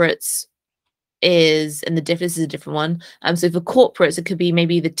corporates is, and this is a different one. So for corporates, it could be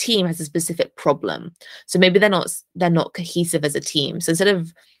maybe the team has a specific problem. So maybe they're not cohesive as a team. So instead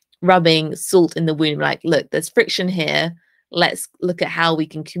of rubbing salt in the wound, like, look, there's friction here. Let's look at how we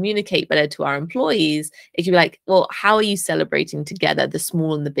can communicate better to our employees. It could be like, well, how are you celebrating together the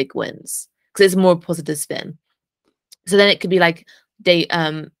small and the big wins? Because it's a more positive spin. So then it could be like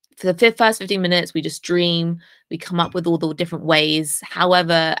for the first 15 minutes, we just dream. We come up with all the different ways,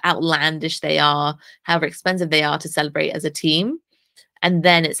 however outlandish they are, however expensive they are, to celebrate as a team. And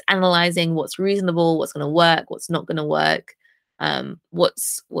then it's analyzing what's reasonable, what's going to work, what's not going to work,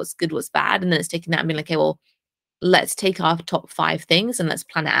 what's good, what's bad. And then it's taking that and being like, okay, well, let's take our top 5 things and let's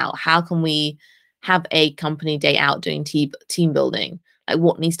plan it out. How can we have a company day out doing team building? Like,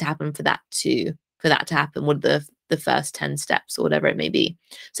 what needs to happen for that to happen? What are the first 10 steps or whatever it may be?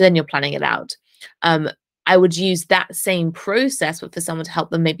 So then you're planning it out. I would use that same process, but for someone to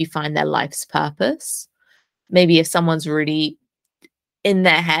help them maybe find their life's purpose. Maybe if someone's really in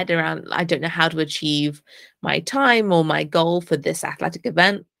their head around, I don't know how to achieve my time or my goal for this athletic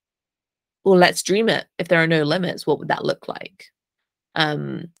event, well, let's dream it. If there are no limits, what would that look like?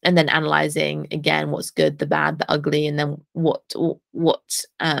 And then analyzing again what's good, the bad, the ugly, and then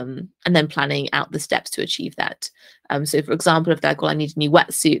and then planning out the steps to achieve that. So for example, if they're like, well, I need a new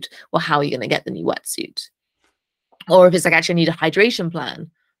wetsuit, well, how are you going to get the new wetsuit? Or if it's like, actually I need a hydration plan,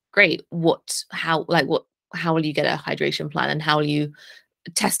 great. How will you get a hydration plan, and how will you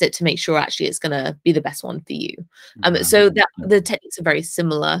test it to make sure actually it's going to be the best one for you? So that the techniques are very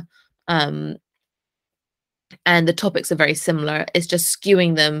similar. And the topics are very similar. It's just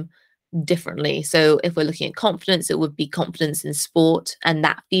skewing them differently. So if we're looking at confidence, it would be confidence in sport and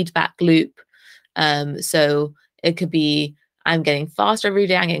that feedback loop. So it could be, I'm getting faster every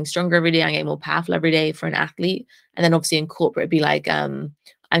day, I'm getting stronger every day, I'm getting more powerful every day for an athlete. And then obviously in corporate, it'd be like, I'm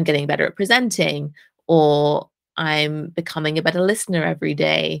getting better at presenting, or I'm becoming a better listener every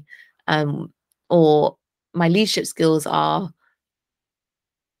day, or my leadership skills are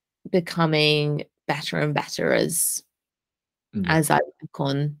becoming better and better as I work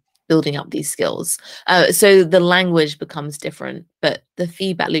on building up these skills. So the language becomes different, but the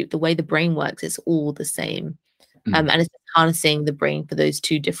feedback loop, the way the brain works, is all the same. And it's harnessing the brain for those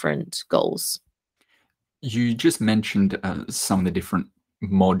 2 different goals. You just mentioned some of the different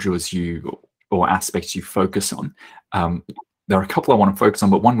modules or aspects you focus on. There are a couple I want to focus on,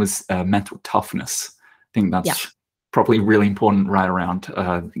 but one was mental toughness. I think that's probably really important right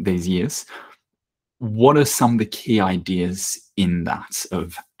around these years. What are some of the key ideas in that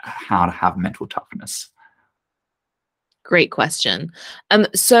of how to have mental toughness? Great question.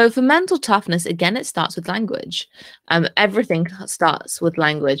 So for mental toughness, again, it starts with language. Everything starts with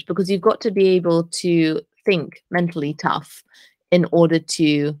language, because you've got to be able to think mentally tough in order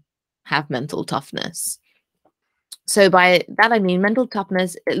to have mental toughness. So by that, I mean mental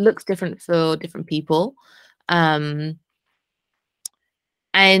toughness, it looks different for different people. And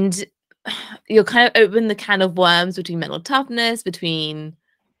you'll kind of open the can of worms between mental toughness, between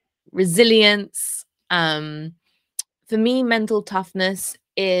resilience. For me, mental toughness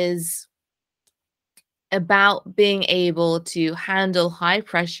is about being able to handle high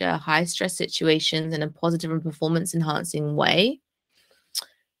pressure, high stress situations in a positive and performance enhancing way.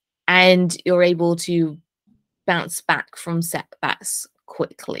 And you're able to bounce back from setbacks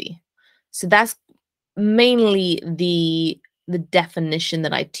quickly. So that's mainly the definition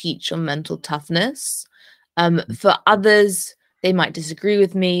that I teach on mental toughness. For others, they might disagree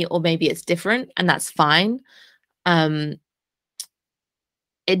with me, or maybe it's different, and that's fine. The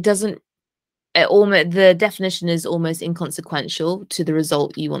definition is almost inconsequential to the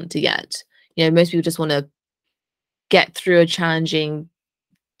result you want to get. Most people just want to get through a challenging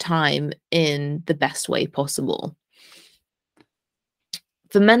time in the best way possible.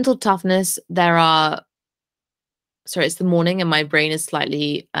 For mental toughness, it's the morning and my brain is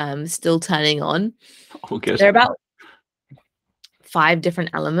slightly still turning on. Okay. There are about 5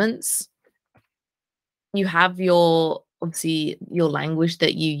 different elements. You have obviously your language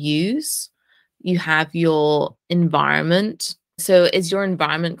that you use. You have your environment. So is your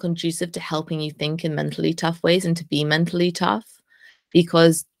environment conducive to helping you think in mentally tough ways and to be mentally tough?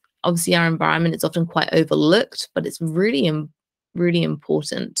 Because obviously our environment is often quite overlooked, but it's really, really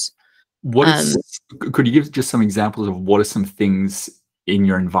important. Could you give just some examples of what are some things in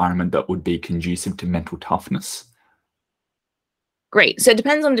your environment that would be conducive to mental toughness? Great. So it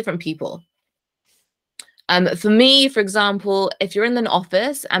depends on different people. For me, for example, if you're in an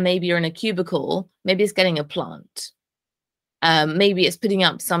office and maybe you're in a cubicle, maybe it's getting a plant. Maybe it's putting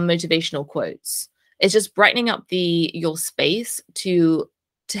up some motivational quotes. It's just brightening up your space to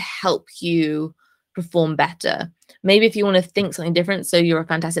help you perform better. Maybe if you want to think something different, so you're a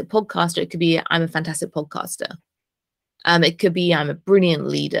fantastic podcaster, it could be I'm a fantastic podcaster. It could be I'm a brilliant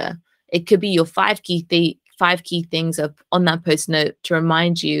leader. It could be your five key things up on that post note to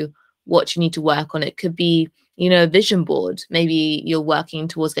remind you what you need to work on. It could be, a vision board. Maybe you're working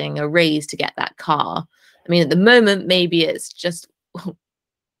towards getting a raise to get that car. I mean, at the moment, maybe it's just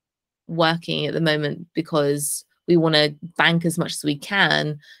working at the moment because we want to bank as much as we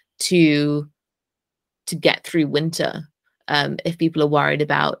can to get through winter. If people are worried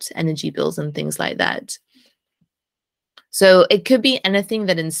about energy bills and things like that. So it could be anything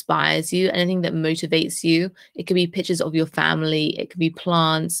that inspires you, anything that motivates you. It could be pictures of your family. It could be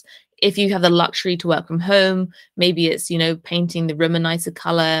plants. If you have the luxury to work from home, maybe it's, painting the room a nicer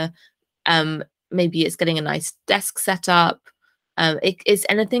color. Maybe it's getting a nice desk set up. It's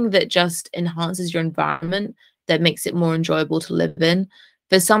anything that just enhances your environment, that makes it more enjoyable to live in.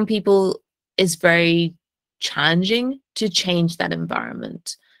 For some people, it's very challenging to change that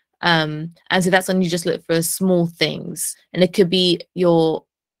environment. And so that's when you just look for small things, and it could be your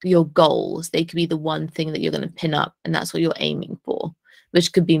goals. They could be the one thing that you're going to pin up, and that's what you're aiming for,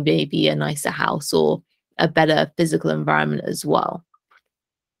 which could be maybe a nicer house or a better physical environment as well.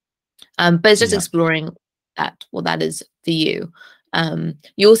 But it's just exploring what that is for you.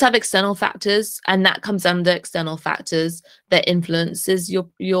 You also have external factors, and that comes under external factors that influences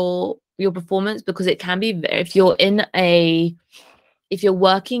your performance, because it can be if you're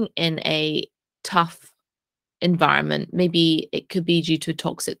working in a tough environment, maybe it could be due to a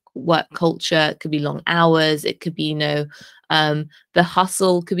toxic work culture, it could be long hours, it could be, the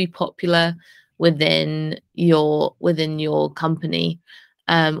hustle could be popular within your company,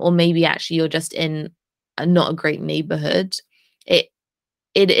 or maybe actually you're just in not a great neighborhood. It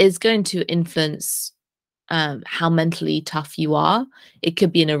is going to influence how mentally tough you are. It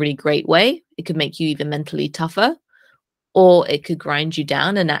could be in a really great way. It could make you even mentally tougher, or it could grind you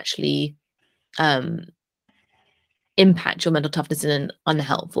down and actually impact your mental toughness in an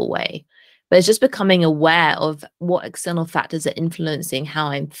unhelpful way. But it's just becoming aware of what external factors are influencing how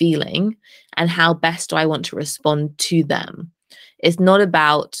I'm feeling and how best do I want to respond to them. It's not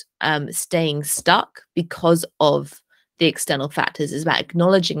about staying stuck because of the external factors. It's about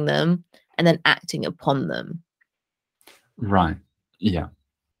acknowledging them and then acting upon them. Right. Yeah.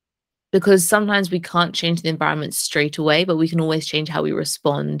 Because sometimes we can't change the environment straight away, but we can always change how we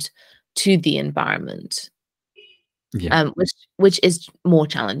respond to the environment. Yeah. Which is more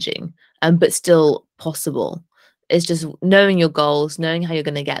challenging, but still possible. It's just knowing your goals, knowing how you're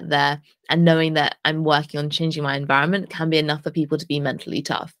going to get there, and knowing that I'm working on changing my environment can be enough for people to be mentally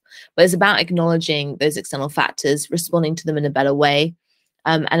tough. But it's about acknowledging those external factors, responding to them in a better way,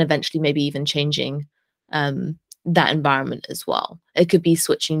 and eventually maybe even changing that environment as well. It could be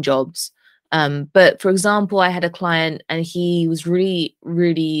switching jobs. But for example, I had a client and he was really,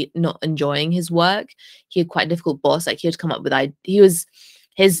 really not enjoying his work. He had quite a difficult boss. Like, he would come up with they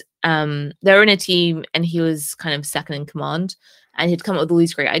were in a team and he was kind of second in command, and he'd come up with all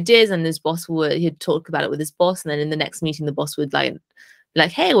these great ideas, and he'd talk about it with his boss, and then in the next meeting the boss would like,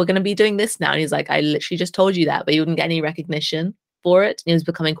 hey, we're going to be doing this now. And he's like, I literally just told you that, but he wouldn't get any recognition for it. And he was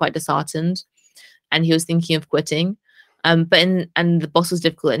becoming quite disheartened, and he was thinking of quitting. And the boss was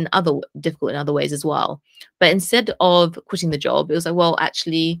difficult in other ways as well. But instead of quitting the job, it was like, well,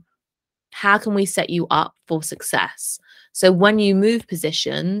 actually, how can we set you up for success? So when you move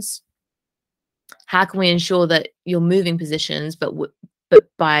positions, how can we ensure that you're moving positions, but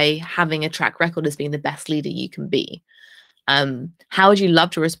by having a track record as being the best leader you can be? How would you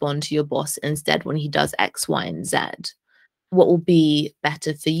love to respond to your boss instead when he does X, Y, and Z? What will be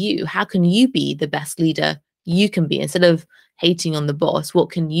better for you? How can you be the best leader you can be? Instead of hating on the boss,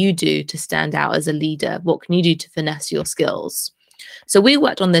 what can you do to stand out as a leader? What can you do to finesse your skills? So we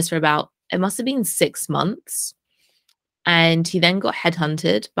worked on this for it must have been 6 months. And he then got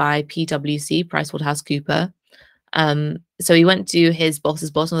headhunted by PwC, PricewaterhouseCoopers. So he went to his boss's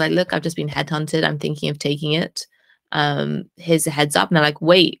boss and was like, look, I've just been headhunted. I'm thinking of taking it. Here's a heads up. And they're like,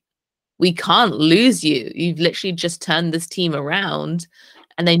 wait, we can't lose you. You've literally just turned this team around.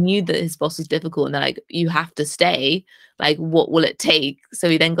 And they knew that his boss was difficult, and they're like, you have to stay. Like, what will it take? So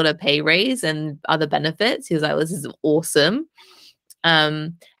he then got a pay raise and other benefits. He was like, this is awesome.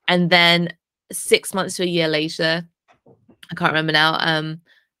 And then 6 months to a year later, I can't remember now,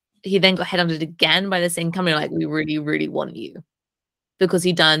 he then got headhunted again by the same company, like, we really, really want you. because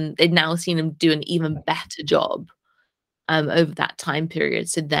they'd now seen him do an even better job over that time period.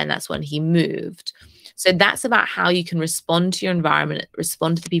 So then that's when he moved. So that's about how you can respond to your environment,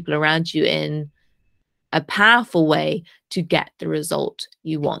 respond to the people around you in a powerful way to get the result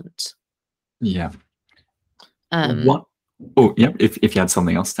you want. Yeah. What? Oh, yeah. If you had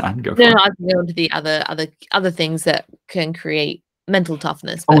something else to add, go for it. No, I can go on to the other things that can create mental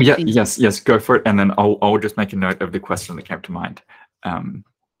toughness. Oh yeah, yes, go for it, and then I'll just make a note of the question that came to mind.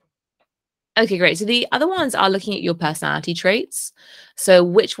 Okay, great. So the other ones are looking at your personality traits. So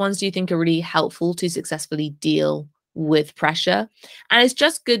which ones do you think are really helpful to successfully deal with pressure? And it's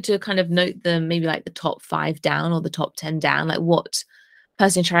just good to kind of note them, maybe like the top 5 down or the top 10 down, like what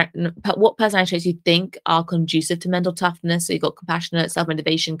personality traits you think are conducive to mental toughness. So you've got compassionate,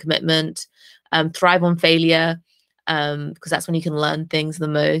 self-motivation, commitment, thrive on failure, because that's when you can learn things the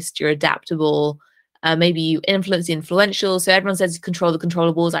most. You're adaptable. Maybe you influence the influential. So everyone says control the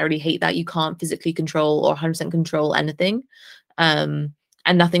controllables. I really hate that. You can't physically control or 100% control anything. And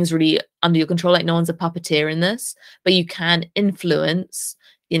nothing's really under your control. Like no one's a puppeteer in this, but you can influence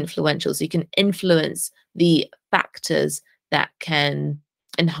the influential. So you can influence the factors that can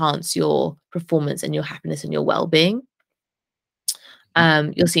enhance your performance and your happiness and your well-being.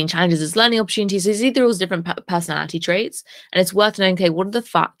 You're seeing challenges as learning opportunities. So you see through all different personality traits, and it's worth knowing, okay, what are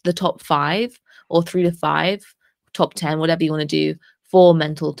the top 5 or 3 to 5, top 10, whatever you want to do for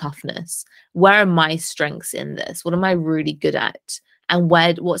mental toughness? Where are my strengths in this? What am I really good at? And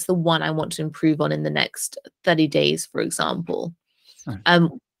what's the one I want to improve on in the next 30 days, for example? Nice.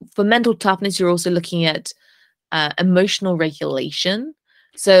 For mental toughness, you're also looking at emotional regulation.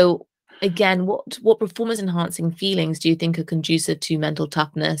 So again, what performance enhancing feelings do you think are conducive to mental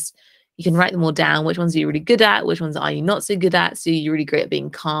toughness? You can write them all down. Which ones are you really good at? Which ones are you not so good at? So you're really great at being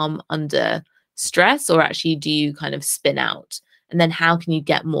calm under stress, or actually do you kind of spin out? And then how can you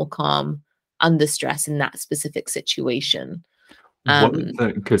get more calm under stress in that specific situation?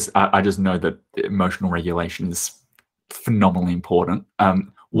 Because I just know that emotional regulation is phenomenally important.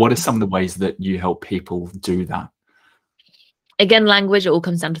 What are some of the ways that you help people do that? Again, language, it all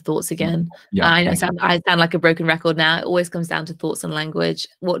comes down to thoughts again. Yeah, I know I sound like a broken record now. It always comes down to thoughts and language.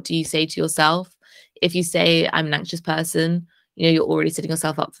 What do you say to yourself? If you say, I'm an anxious person, you're already setting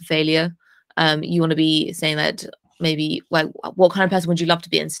yourself up for failure. You want to be saying that maybe, like, what kind of person would you love to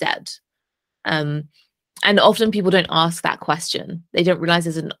be instead? And often people don't ask that question. They don't realize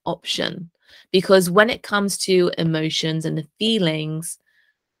there's an option. Because when it comes to emotions and the feelings,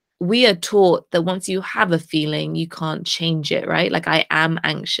 we are taught that once you have a feeling, you can't change it, right? Like, I am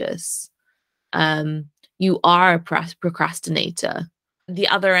anxious. You are a procrastinator. The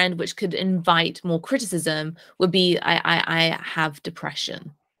other end, which could invite more criticism, would be I have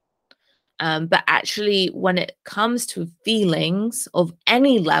depression. But actually, when it comes to feelings of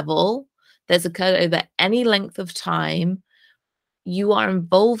any level that's occurred over any length of time, you are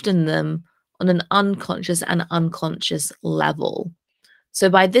involved in them on an unconscious and unconscious level. So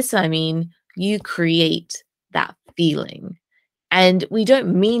by this, I mean, you create that feeling. And we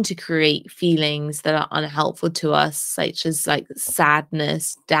don't mean to create feelings that are unhelpful to us, such as like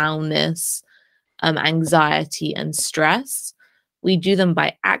sadness, downness, anxiety, and stress. We do them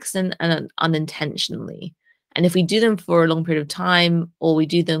by accident and unintentionally. And if we do them for a long period of time, or we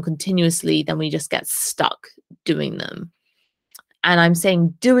do them continuously, then we just get stuck doing them. And I'm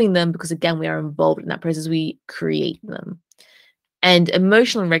saying doing them because, again, we are involved in that process. We create them. And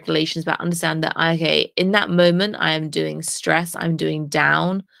emotional regulation is about understanding that, okay, in that moment, I am doing stress, I'm doing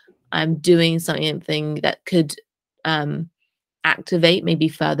down, I'm doing something that could activate maybe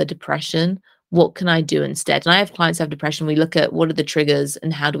further depression. What can I do instead? And I have clients who have depression. We look at what are the triggers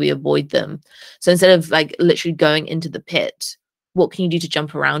and how do we avoid them. So instead of like literally going into the pit, what can you do to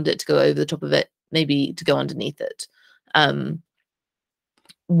jump around it, to go over the top of it, maybe to go underneath it?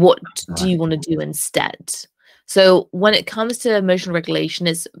 What do you want to do instead? So when it comes to emotional regulation,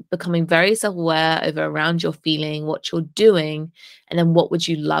 it's becoming very self-aware over around your feeling, what you're doing, and then what would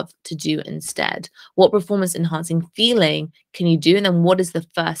you love to do instead? What performance enhancing feeling can you do? And then what is the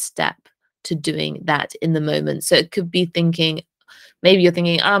first step to doing that in the moment? So it could be thinking, maybe you're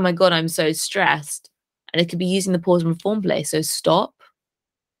thinking, oh my God, I'm so stressed. And it could be using the pause and reform play. So stop.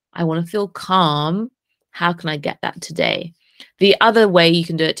 I want to feel calm. How can I get that today? The other way you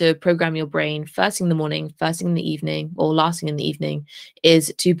can do it to program your brain first thing in the morning, first thing in the evening, or last thing in the evening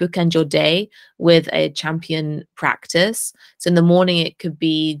is to bookend your day with a champion practice. So in the morning, it could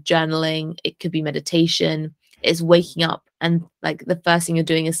be journaling, it could be meditation. It's waking up and like the first thing you're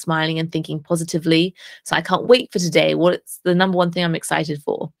doing is smiling and thinking positively. So I can't wait for today. What's the number one thing I'm excited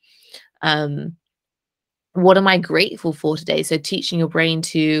for? what am I grateful for today? So teaching your brain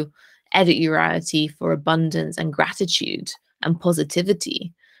to edit your reality for abundance and gratitude and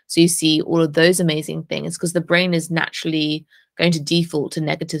positivity. So you see all of those amazing things, because the brain is naturally going to default to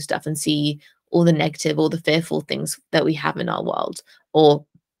negative stuff and see all the negative, all the fearful things that we have in our world or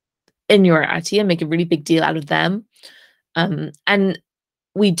in your reality, and make a really big deal out of them. And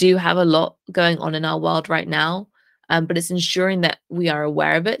we do have a lot going on in our world right now, but it's ensuring that we are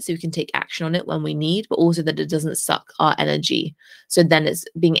aware of it so we can take action on it when we need, but also that it doesn't suck our energy. So then it's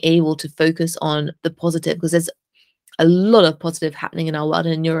being able to focus on the positive, because there's a lot of positive happening in our world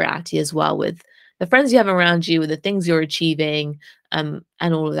and in your reality as well, with the friends you have around you, with the things you're achieving, and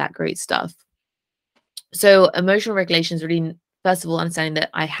all of that great stuff. So emotional regulation is really, first of all, understanding that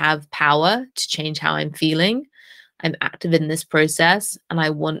I have power to change how I'm feeling. I'm active in this process and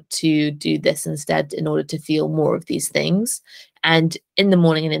I want to do this instead in order to feel more of these things. And in the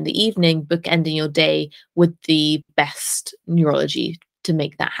morning and in the evening, bookending your day with the best neurology to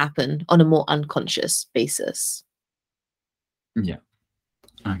make that happen on a more unconscious basis. Yeah.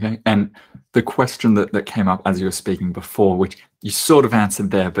 Okay. And the question that came up as you were speaking before, which you sort of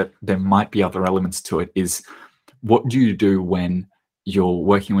answered there, but there might be other elements to it, is what do you do when you're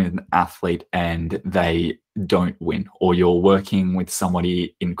working with an athlete and they don't win, or you're working with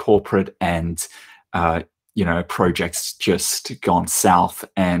somebody in corporate and projects just gone south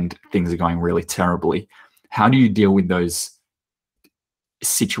and things are going really terribly? How do you deal with those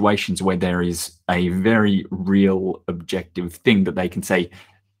situations where there is a very real objective thing that they can say,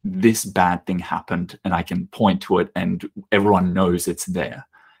 this bad thing happened, and I can point to it and everyone knows it's there?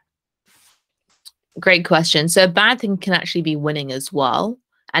 Great question. So a bad thing can actually be winning as well,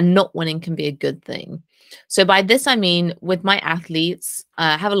 and not winning can be a good thing. So by this, I mean, with my athletes,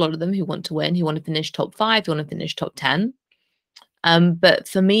 I have a lot of them who want to win, who want to finish top 5, who want to finish top 10. But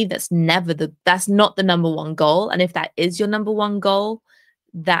for me, that's not the number one goal. And if that is your number one goal,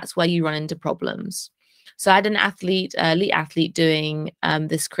 that's where you run into problems. So I had an athlete, elite athlete, doing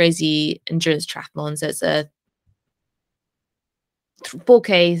this crazy endurance triathlon. So it's a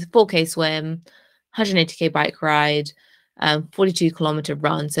 4K swim, 180K bike ride, 42-kilometer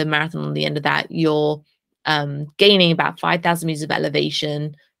run. So marathon. On the end of that, you're gaining about 5,000 meters of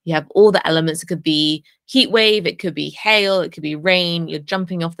elevation. You have all the elements. It could be heat wave, it could be hail, it could be rain. You're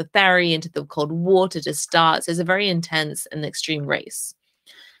jumping off the ferry into the cold water to start. So it's a very intense and extreme race.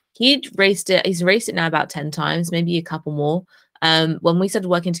 He's raced it now about 10 times, maybe a couple more. When we started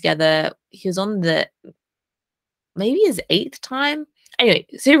working together, he was on maybe his 8th time. Anyway,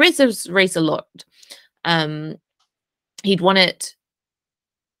 so he raced this race a lot. He'd won it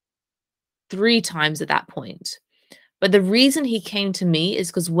 3 times at that point. But the reason he came to me is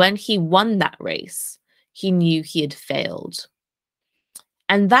because when he won that race, he knew he had failed.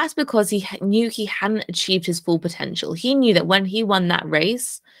 And that's because he knew he hadn't achieved his full potential. He knew that when he won that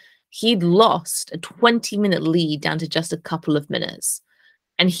race, he'd lost a 20-minute lead down to just a couple of minutes.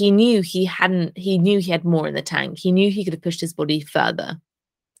 And he knew he had more in the tank. He knew he could have pushed his body further.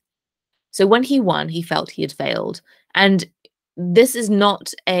 So when he won, he felt he had failed. And this is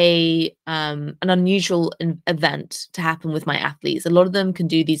not an unusual event to happen with my athletes. A lot of them can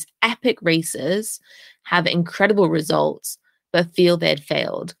do these epic races, have incredible results, but feel they had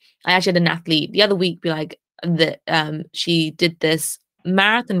failed. I actually had an athlete the other week be like that. She did this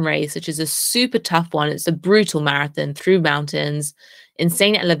marathon race, which is a super tough one. It's a brutal marathon through mountains,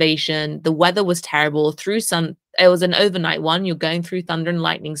 insane elevation. The weather was terrible. It was an overnight one. You're going through thunder and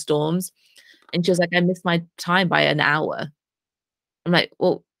lightning storms. And she was like, I missed my time by an hour. I'm like,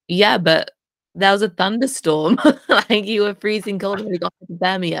 well, yeah, but there was a thunderstorm. Like, you were freezing cold when you got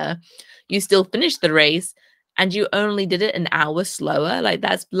hypothermia. You still finished the race and you only did it an hour slower. Like,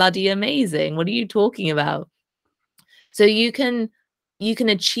 that's bloody amazing. What are you talking about? So you can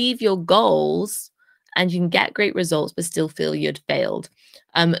achieve your goals and you can get great results, but still feel you'd failed.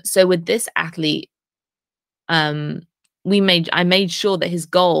 So with this athlete, I made sure that his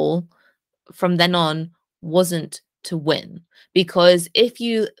goal from then on wasn't to win. Because if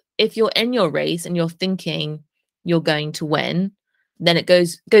you're in your race and you're thinking you're going to win, then it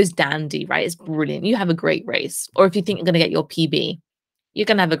goes dandy, right? It's brilliant. You have a great race. Or if you think you're going to get your PB, you're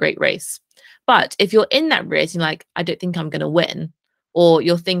going to have a great race. But if you're in that race, you're like, I don't think I'm going to win. Or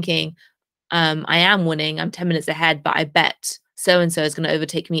you're thinking, I am winning. I'm 10 minutes ahead, but I bet so-and-so is going to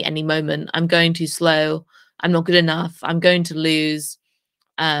overtake me any moment. I'm going too slow. I'm not good enough. I'm going to lose.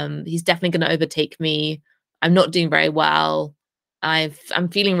 He's definitely going to overtake me. I'm not doing very well. I'm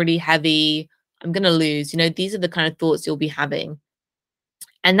feeling really heavy. I'm going to lose. These are the kind of thoughts you'll be having.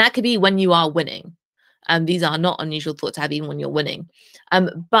 And that could be when you are winning. These are not unusual thoughts to have even when you're winning.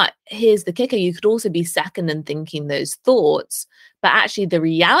 But here's the kicker. You could also be second in thinking those thoughts, but actually the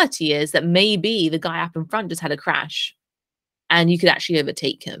reality is that maybe the guy up in front just had a crash and you could actually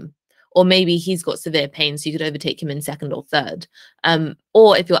overtake him. Or maybe he's got severe pain, so you could overtake him in second or third.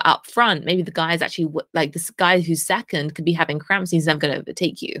 Or if you're up front, maybe the guy is actually like this guy who's second could be having cramps. He's never going to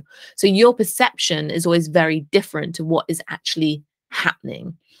overtake you. So your perception is always very different to what is actually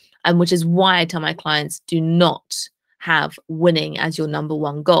happening. Which is why I tell my clients, do not have winning as your number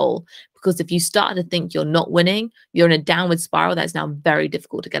one goal. Because if you start to think you're not winning, you're in a downward spiral that's now very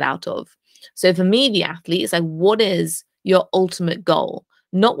difficult to get out of. So for me, the athlete, is like, what is your ultimate goal?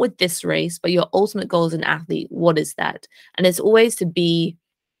 Not with this race, but your ultimate goal as an athlete. What is that? And it's always to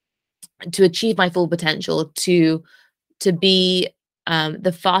achieve my full potential, to be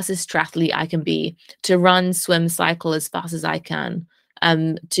the fastest triathlete I can be, to run, swim, cycle as fast as I can,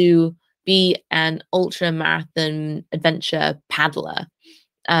 to be an ultra marathon adventure paddler.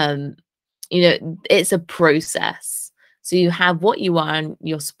 It's a process. So you have what you are in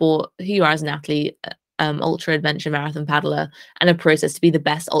your sport, who you are as an athlete, ultra adventure marathon paddler, and a process to be the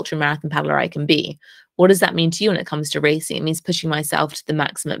best ultra marathon paddler I can be. What does that mean to you when it comes to racing? It means pushing myself to the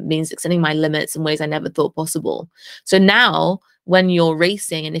maximum. It means extending my limits in ways I never thought possible. So now when you're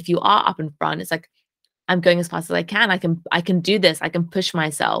racing, and if you are up in front, it's like, I'm going as fast as I can. I can do this. I can push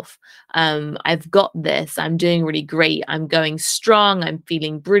myself. I've got this. I'm doing really great. I'm going strong. I'm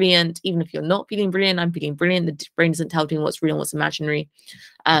feeling brilliant. Even if you're not feeling brilliant, I'm feeling brilliant. The brain doesn't tell you what's real and what's imaginary.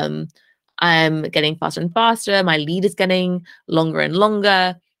 I'm getting faster and faster. My lead is getting longer and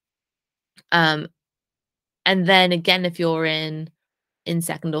longer. And then again, if you're in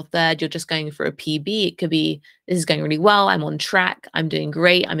second or third, you're just going for a PB. It could be, this is going really well. I'm on track. I'm doing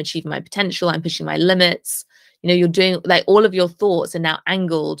great. I'm achieving my potential. I'm pushing my limits. You're doing, like, all of your thoughts are now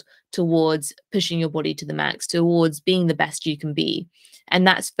angled towards pushing your body to the max, towards being the best you can be. And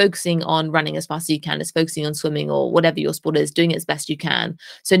that's focusing on running as fast as you can. It's focusing on swimming or whatever your sport is, doing it as best you can.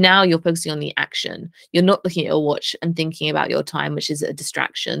 So now you're focusing on the action. You're not looking at your watch and thinking about your time, which is a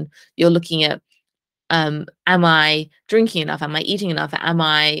distraction. You're looking at, am I drinking enough? Am I eating enough? Are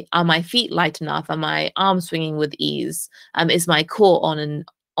my feet light enough? Are my arms swinging with ease? Is my core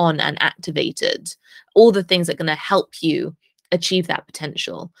on and activated? All the things that are going to help you achieve that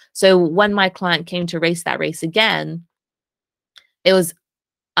potential. So when my client came to race that race again, it was,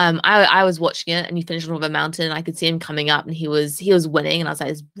 I was watching it, and he finished on top of a mountain, and I could see him coming up, and he was winning, and I was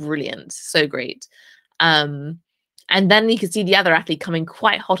like, it's brilliant, so great. And then you could see the other athlete coming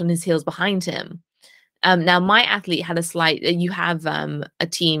quite hot on his heels behind him. Now my athlete had a slight, you have a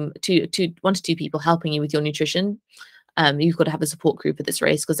team, 1 to 2 people helping you with your nutrition. You've got to have a support group for this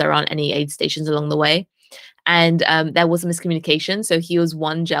race because there aren't any aid stations along the way. And there was a miscommunication. So he was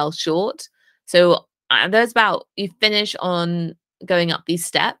 1 gel short. So there's about, you finish on going up these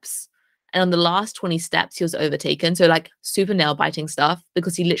steps, and on the last 20 steps, he was overtaken. So like super nail biting stuff,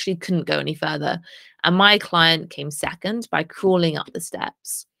 because he literally couldn't go any further. And my client came second by crawling up the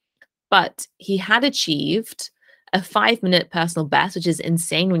steps. But he had achieved a 5-minute personal best, which is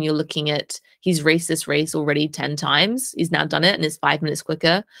insane when you're looking at, he's raced this race already 10 times. He's now done it, and it's 5 minutes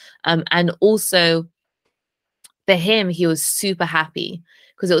quicker. And also for him, he was super happy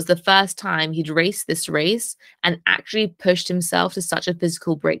because it was the first time he'd raced this race and actually pushed himself to such a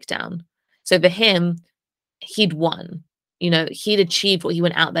physical breakdown. So for him, he'd won. He'd achieved what he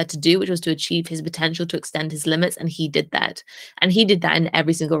went out there to do, which was to achieve his potential, to extend his limits. And he did that. And he did that in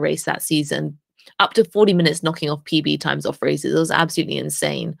every single race that season, up to 40 minutes knocking off PB times off races. It was absolutely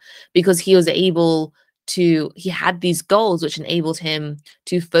insane because he was able to, he had these goals, which enabled him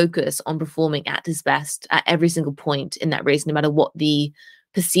to focus on performing at his best at every single point in that race, no matter what the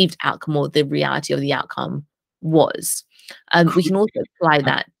perceived outcome or the reality of the outcome was. We can also apply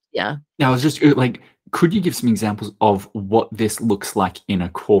that. Yeah. Now, I was just like, could you give some examples of what this looks like in a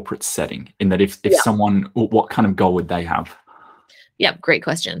corporate setting? In that, if someone, what kind of goal would they have? Yeah, great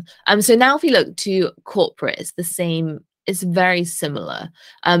question. So now if we look to corporate, it's the same. It's very similar.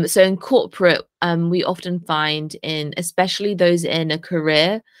 So in corporate, we often find especially those in a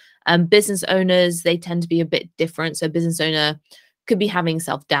career, business owners, they tend to be a bit different. So business owner could be having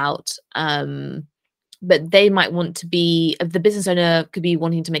self-doubt, but they might want to be, the business owner could be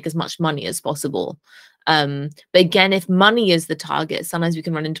wanting to make as much money as possible. But again, if money is the target, sometimes we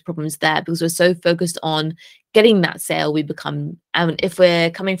can run into problems there because we're so focused on getting that sale. We become, if we're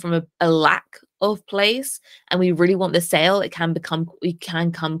coming from a lack of place and we really want the sale, we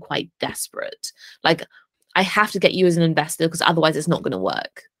can come quite desperate. Like, I have to get you as an investor because otherwise it's not going to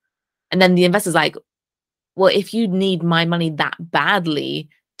work. And then the investor's like, well, if you need my money that badly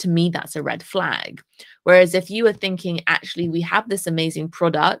to me, that's a red flag. Whereas if you are thinking, actually, we have this amazing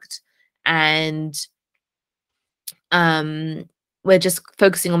product and we're just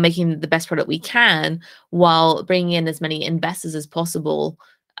focusing on making the best product we can while bringing in as many investors as possible,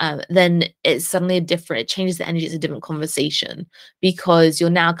 then it's suddenly it changes the energy. It's a different conversation, because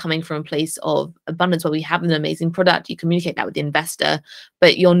you're now coming from a place of abundance where we have an amazing product. You communicate that with the investor,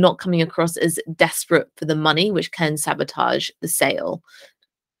 but you're not coming across as desperate for the money, which can sabotage the sale.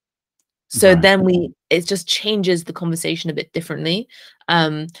 So Right. then it just changes the conversation a bit differently.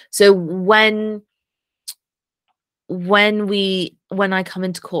 So when I come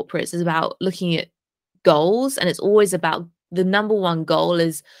into corporates, it's about looking at goals, and it's always about the number one goal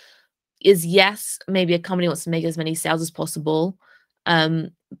is yes, maybe a company wants to make as many sales as possible,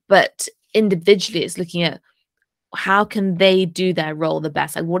 but individually it's looking at how can they do their role the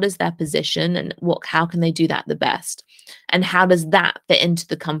best, like what is their position and how can they do that the best, and how does that fit into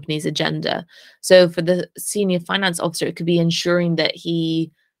the company's agenda. So for the senior finance officer, it could be ensuring that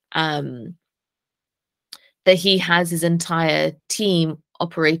he has his entire team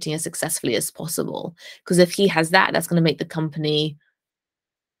operating as successfully as possible, because if he has that, that's going to make the company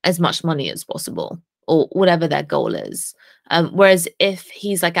as much money as possible, or whatever their goal is. Whereas if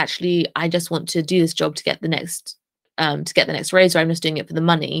he's like, actually, I just want to do this job to get the next raise, or I'm just doing it for the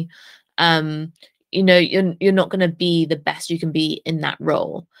money, you're not going to be the best you can be in that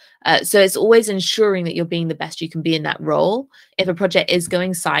role. So it's always ensuring that you're being the best you can be in that role. If a project is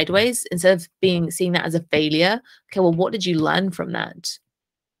going sideways, instead of seeing that as a failure, okay, well, what did you learn from that?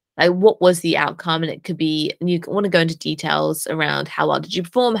 Like, what was the outcome? And it could be, and you want to go into details around how well did you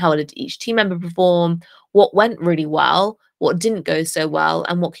perform? How well did each team member perform? What went really well? What didn't go so well?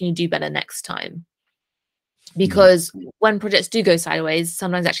 And what can you do better next time? Because when projects do go sideways,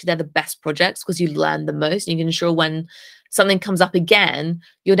 sometimes actually they're the best projects, because you learn the most, and you can ensure when something comes up again,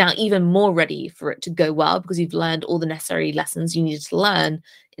 you're now even more ready for it to go well, because you've learned all the necessary lessons you needed to learn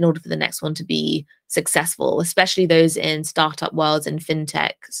in order for the next one to be successful, especially those in startup worlds and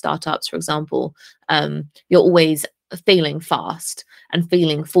fintech startups, for example. You're always failing fast and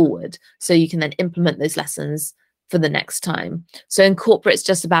failing forward, so you can then implement those lessons for the next time. So in corporate, it's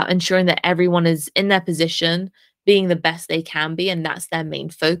just about ensuring that everyone is in their position, being the best they can be, and that's their main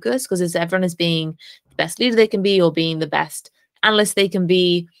focus, because as everyone is being the best leader they can be, or being the best analyst they can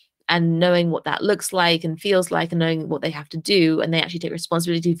be, and knowing what that looks like and feels like, and knowing what they have to do, and they actually take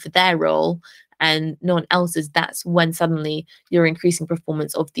responsibility for their role and no one else's, that's when suddenly you're increasing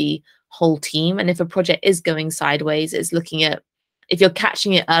performance of the whole team. And if a project is going sideways, it's looking at, if you're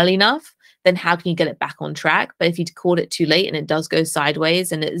catching it early enough, then how can you get it back on track? But if you caught it too late and it does go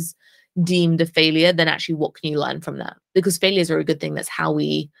sideways and it is deemed a failure, then actually what can you learn from that? Because failures are a good thing. That's how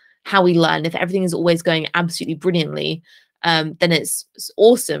we learn. If everything is always going absolutely brilliantly, then it's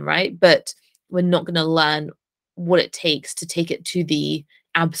awesome, right? But we're not going to learn what it takes to take it to the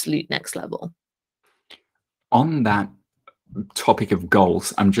absolute next level. On that topic of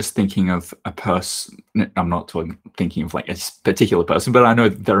goals, I'm just thinking of a person. I'm not thinking of like a particular person, but I know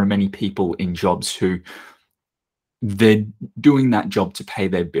that there are many people in jobs who they're doing that job to pay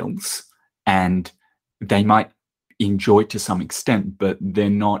their bills, and they might enjoy it to some extent, but they're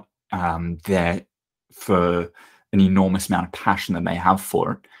not there for an enormous amount of passion that they have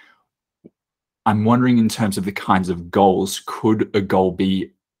for it. I'm wondering, in terms of the kinds of goals, could a goal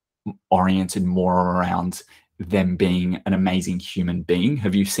be oriented more around them being an amazing human being?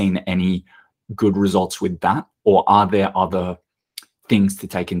 Have you seen any good results with that? Or are there other things to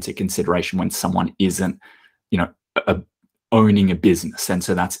take into consideration when someone isn't, owning a business? And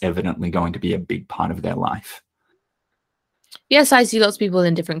so that's evidently going to be a big part of their life. Yes, I see lots of people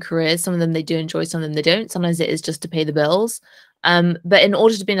in different careers. Some of them they do enjoy, some of them they don't. Sometimes it is just to pay the bills. But in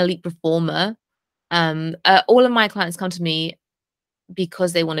order to be an elite performer, all of my clients come to me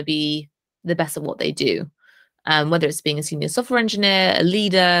because they want to be the best at what they do. Whether it's being a senior software engineer, a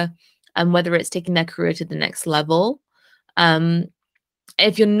leader, and whether it's taking their career to the next level.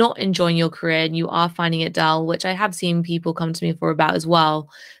 If you're not enjoying your career and you are finding it dull, which I have seen people come to me for about as well,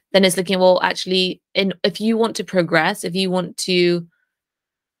 then it's looking, well, actually, if you want to progress, if you want to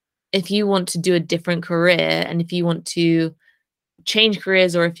do a different career, and if you want to change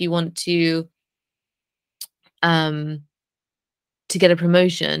careers, or if you want to get a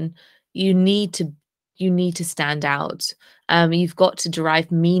promotion, you need to stand out. You've got to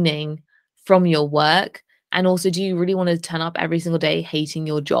derive meaning from your work. And also, do you really want to turn up every single day hating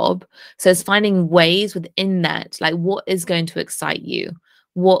your job? So it's finding ways within that, like what is going to excite you?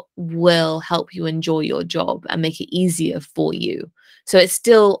 What will help you enjoy your job and make it easier for you? So it's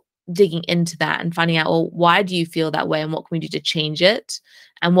still digging into that and finding out, well, why do you feel that way and what can we do to change it?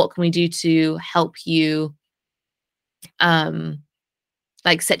 And what can we do to help you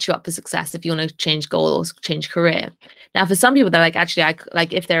like set you up for success if you want to change goal or change career. Now, for some people, they're like, actually,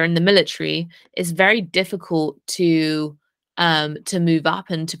 like if they're in the military, it's very difficult to move up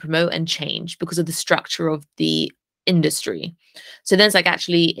and to promote and change because of the structure of the industry. So then it's like,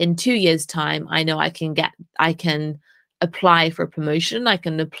 actually, in 2 years' time, I know I can apply for a promotion, I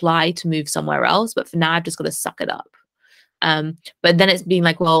can apply to move somewhere else, but for now, I've just got to suck it up. But then it's being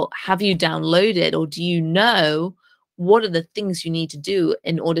like, well, have you downloaded or do you know what are the things you need to do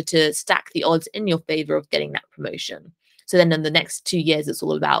in order to stack the odds in your favor of getting that promotion? So then in the next 2 years, it's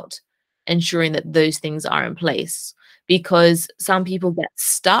all about ensuring that those things are in place, because some people get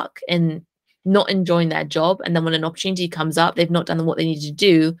stuck in not enjoying their job. And then when an opportunity comes up, they've not done what they need to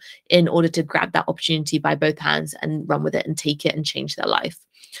do in order to grab that opportunity by both hands and run with it and take it and change their life.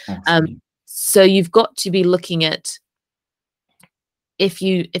 So you've got to be looking at, if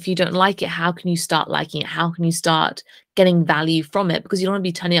you don't like it, how can you start liking it? How can you start getting value from it? Because you don't want to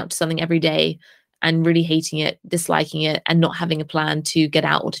be turning up to something every day and really hating it, disliking it, and not having a plan to get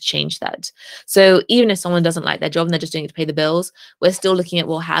out or to change that. So even if someone doesn't like their job and they're just doing it to pay the bills, we're still looking at,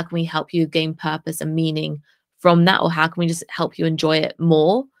 well, how can we help you gain purpose and meaning from that? Or how can we just help you enjoy it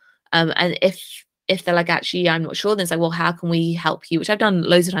more? And if they're like, actually, I'm not sure, then it's like, well, how can we help you? Which I've done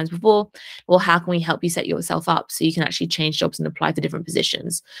loads of times before. Well, how can we help you set yourself up so you can actually change jobs and apply for different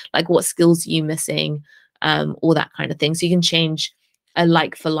positions? Like, what skills are you missing? All that kind of thing. So you can change a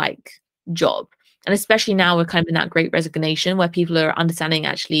like for like job. And especially now we're kind of in that great resignation where people are understanding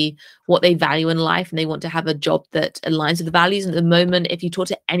actually what they value in life and they want to have a job that aligns with the values. And at the moment, if you talk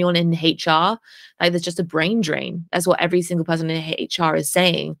to anyone in HR, like, there's just a brain drain. That's what every single person in HR is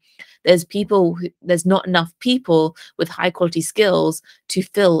saying. There's not enough people with high quality skills to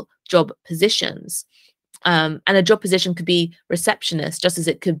fill job positions. And a job position could be receptionist just as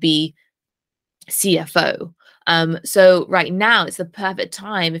it could be CFO. So right now it's the perfect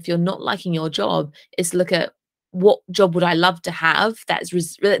time, if you're not liking your job, is to look at, what job would I love to have that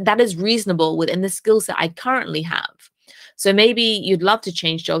is reasonable within the skill set I currently have. So maybe you'd love to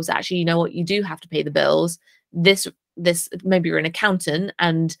change jobs. Actually, you know what, you do have to pay the bills. This maybe you're an accountant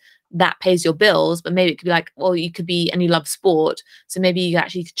and that pays your bills, but maybe it could be like, well, you could be, and you love sport, so maybe you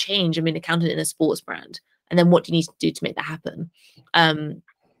actually could change and be an accountant in a sports brand. And then what do you need to do to make that happen?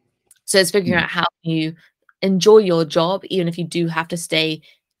 So it's figuring out how you enjoy your job, even if you do have to stay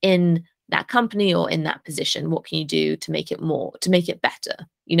in that company or in that position. What can you do to make it more, to make it better,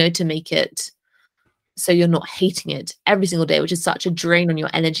 to make it so you're not hating it every single day, which is such a drain on your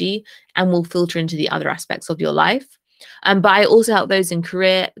energy and will filter into the other aspects of your life. But I also help those in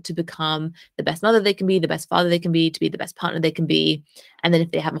career to become the best mother they can be, the best father they can be, to be the best partner they can be. And then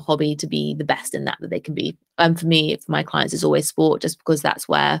if they have a hobby, to be the best in that they can be. For me, for my clients, it's always sport, just because that's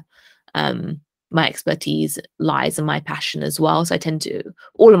where my expertise lies and my passion as well. So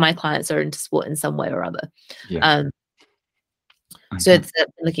all of my clients are into sport in some way or other. Yeah. So it's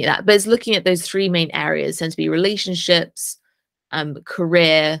looking at that, but it's looking at those three main areas, tend to be relationships,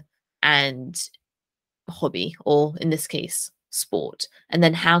 career, and hobby, or in this case, sport. And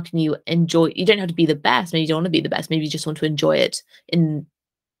then how can you enjoy, you don't have to be the best, maybe you don't want to be the best, maybe you just want to enjoy it in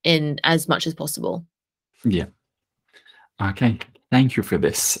as much as possible. Yeah. Okay. Thank you for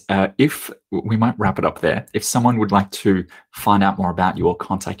this. If we might wrap it up there. If someone would like to find out more about you or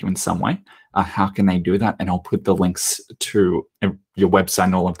contact you in some way, how can they do that? And I'll put the links to your website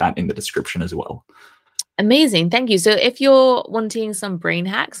and all of that in the description as well. Amazing. Thank you. So if you're wanting some brain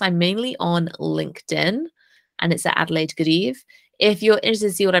hacks, I'm mainly on LinkedIn, and it's at Adelaide Goodeve. If you're interested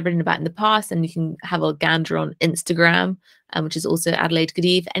to see what I've written about in the past, then you can have a gander on Instagram, which is also Adelaide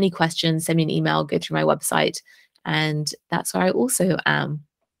Goodeve. Any questions, send me an email, go through my website. And that's where I also am.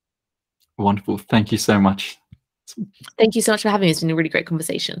 Wonderful. Thank you so much. Thank you so much for having me. It's been a really great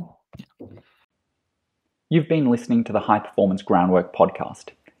conversation. You've been listening to the High Performance Groundwork podcast.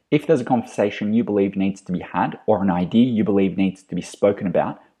 If there's a conversation you believe needs to be had, or an idea you believe needs to be spoken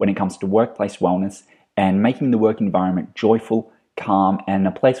about when it comes to workplace wellness and making the work environment joyful, calm, and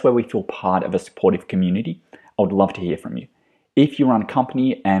a place where we feel part of a supportive community, I would love to hear from you. If you run a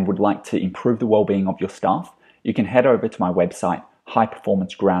company and would like to improve the well-being of your staff, you can head over to my website,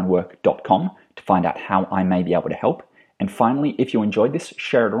 highperformancegroundwork.com, to find out how I may be able to help. And finally, if you enjoyed this,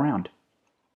 share it around.